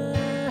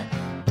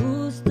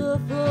 custo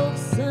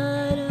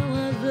forçaram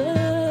a ver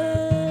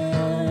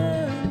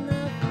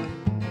navios.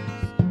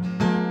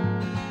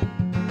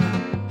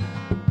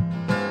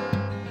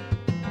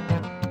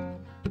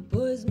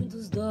 Pois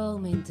muitos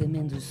dormem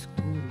temendo o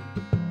escuro,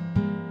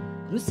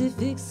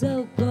 crucifixa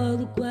o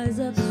colo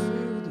quase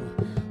absurdo.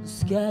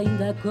 Os que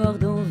ainda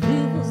acordam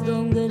vivos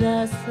dão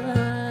graças,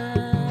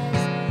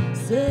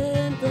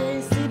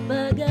 sentem-se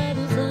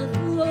pagados à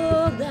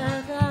flor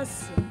da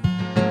raça,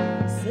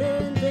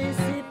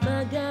 sentem-se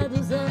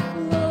pagados à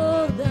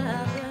flor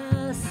da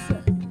raça,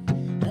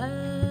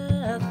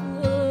 à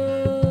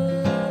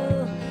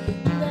flor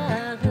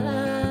da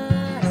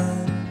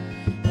raça,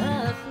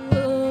 à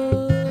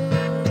flor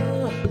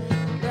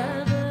da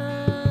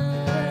raça,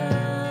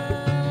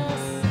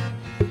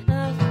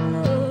 à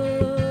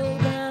flor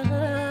da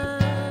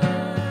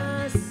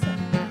raça,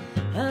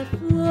 a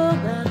flor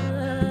da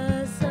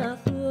raça, a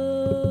flor.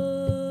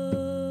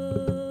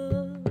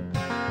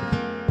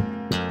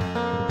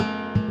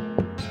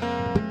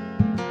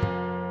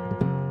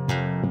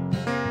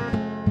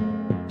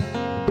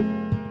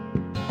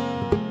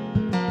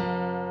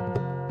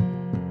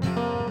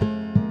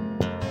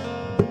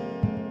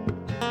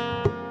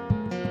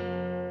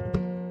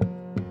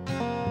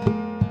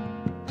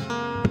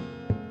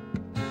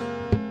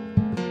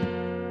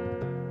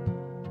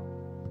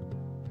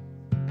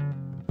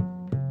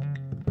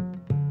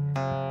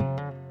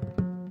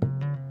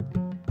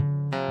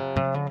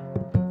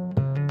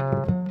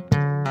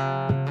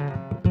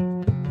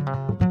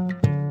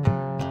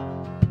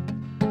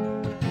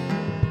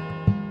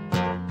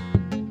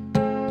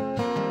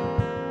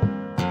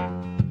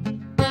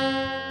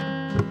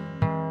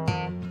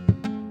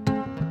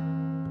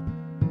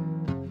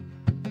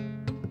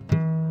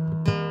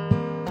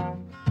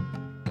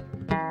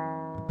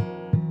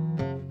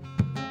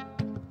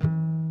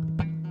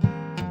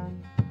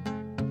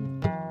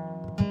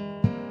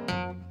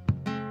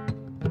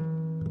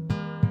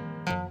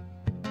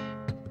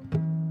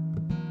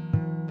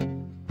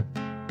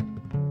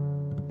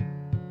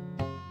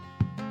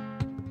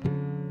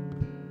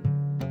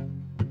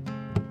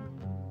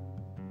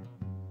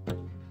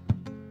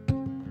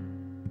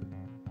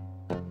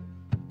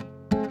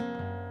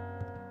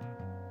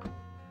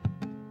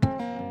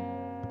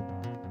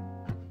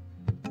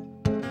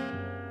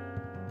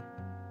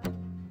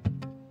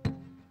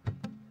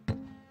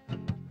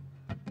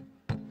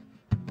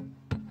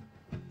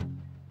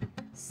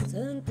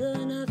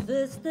 Santana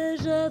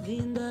festeja a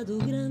vinda do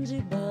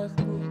grande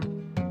barco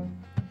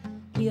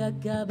que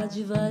acaba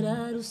de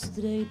varar o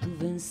estreito,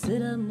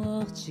 vencer a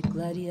morte,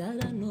 clarear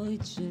a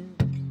noite.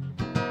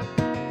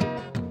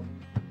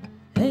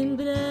 Em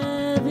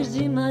breves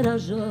de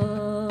Marajó,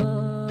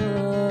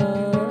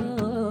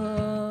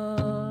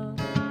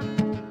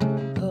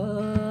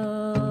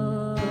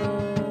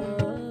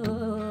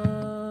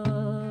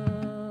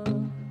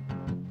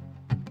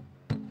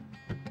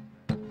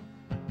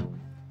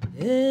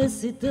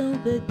 esse tão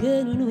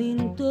pequeno no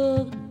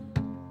entorno,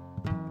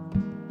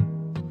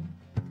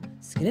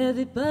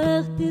 Escreve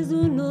partes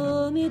do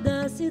nome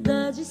da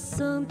cidade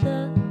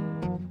santa,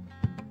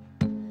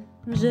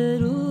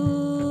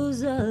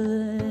 Jerusalém.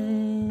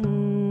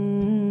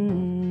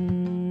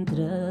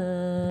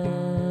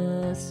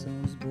 Traça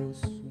um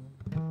esboço,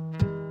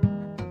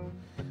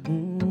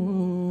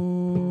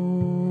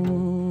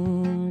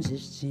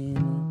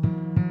 destino,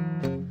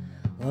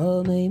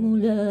 homem e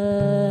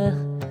mulher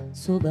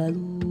sob a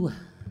lua,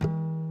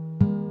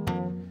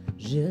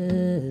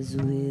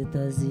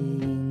 jesuítas e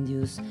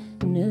índios,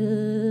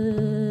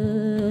 negros,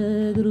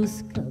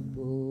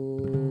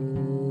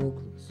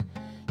 caboclos,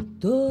 e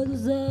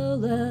todos ao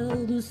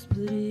léu dos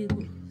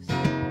perigos.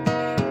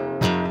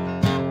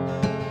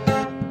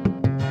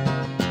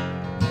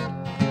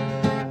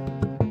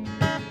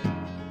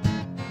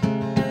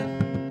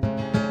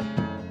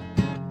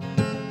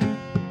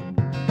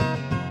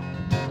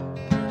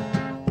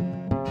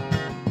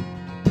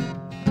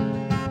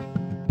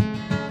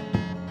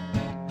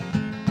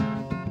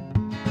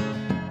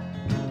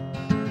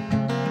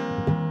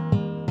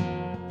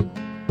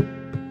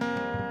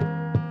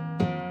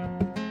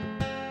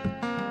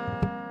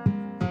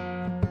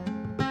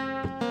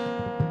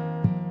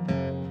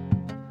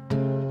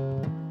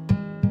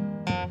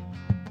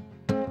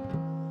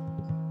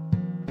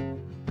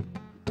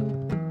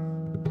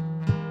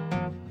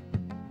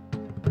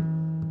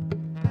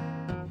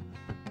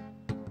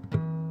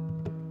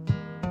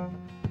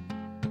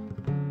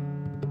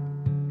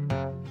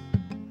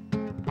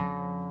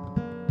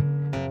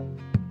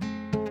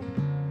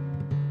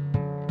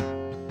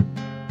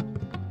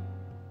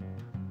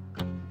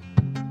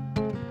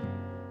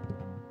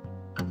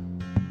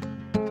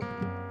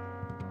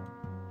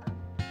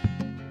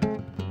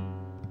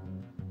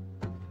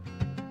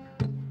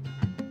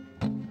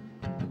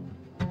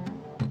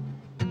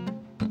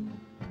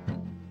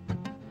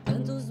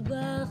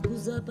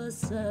 A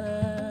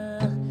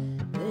passar,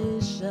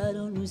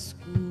 deixaram no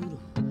escuro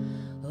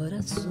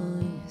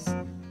orações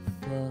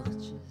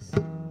fortes,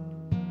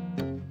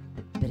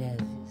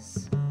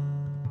 breves,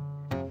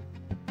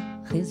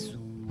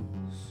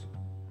 resumos,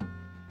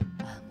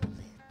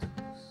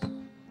 amuletos.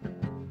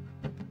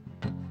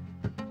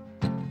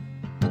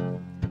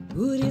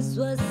 Por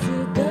isso a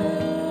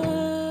cidade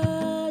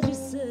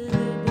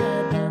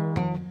celebrada,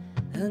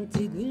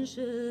 antigo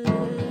engenho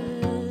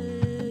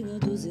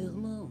dos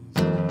irmãos,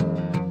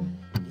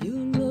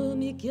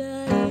 que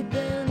a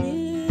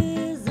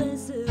eterniza em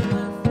seu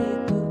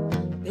afeto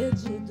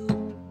pedido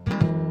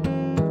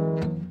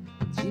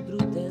de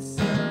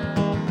proteção.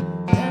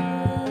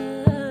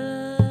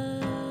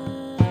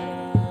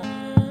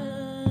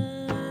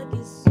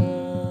 Que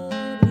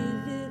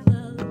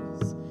sobreviva aos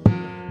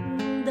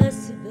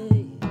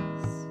decibéis,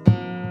 a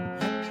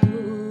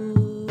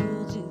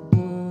dor de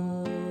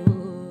dor.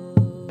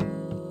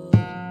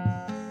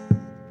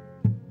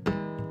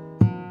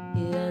 E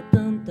há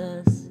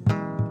tantas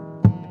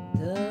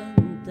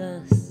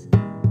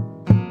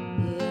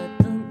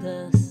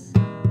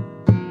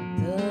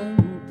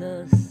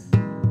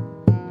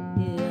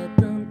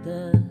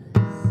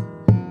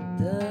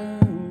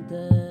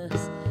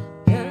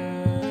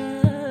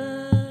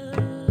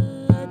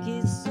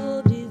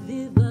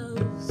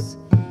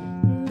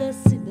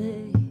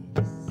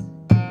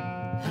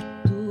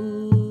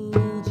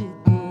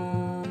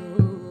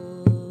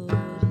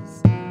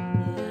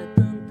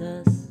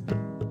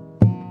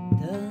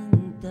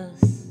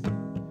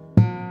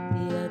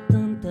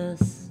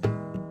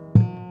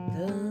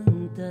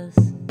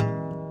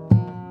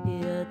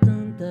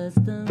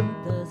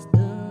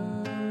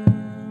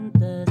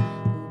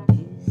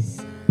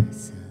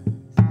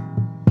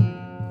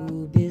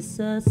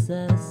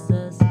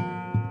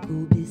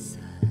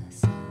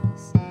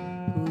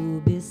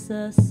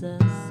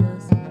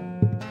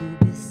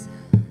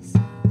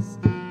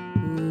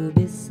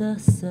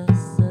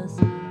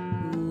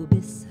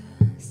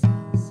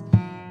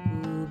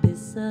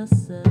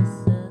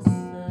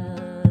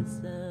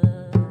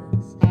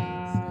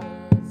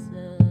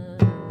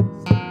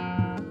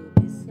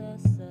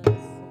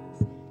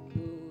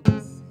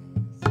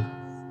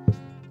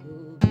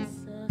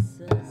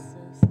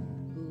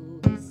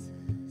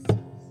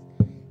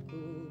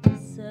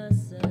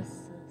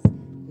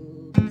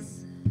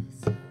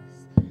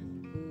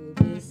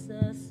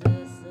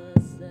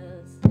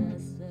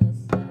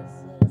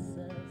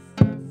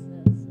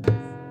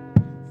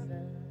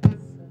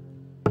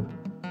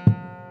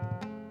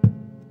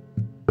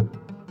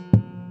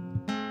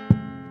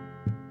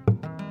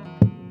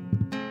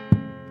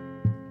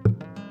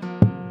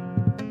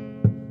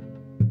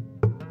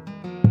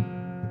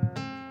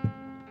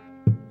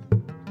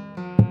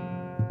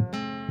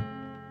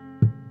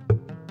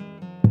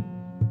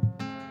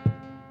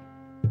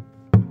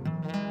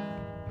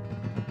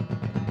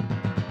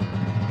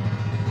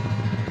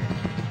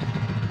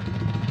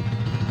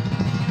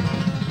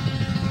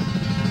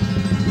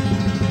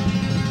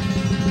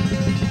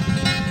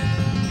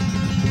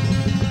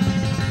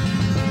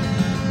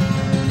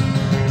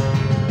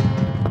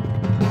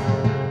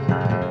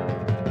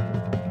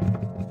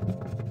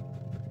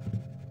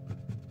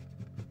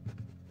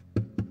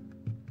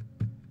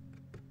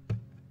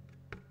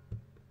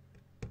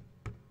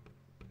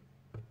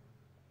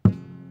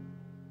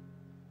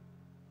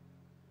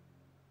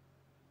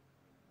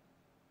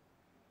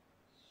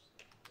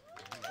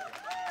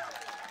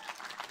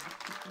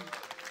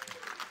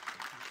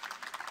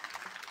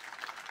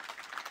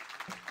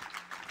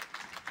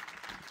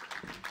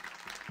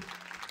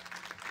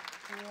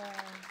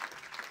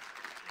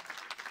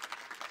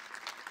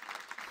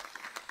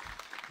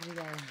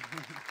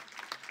Obrigada.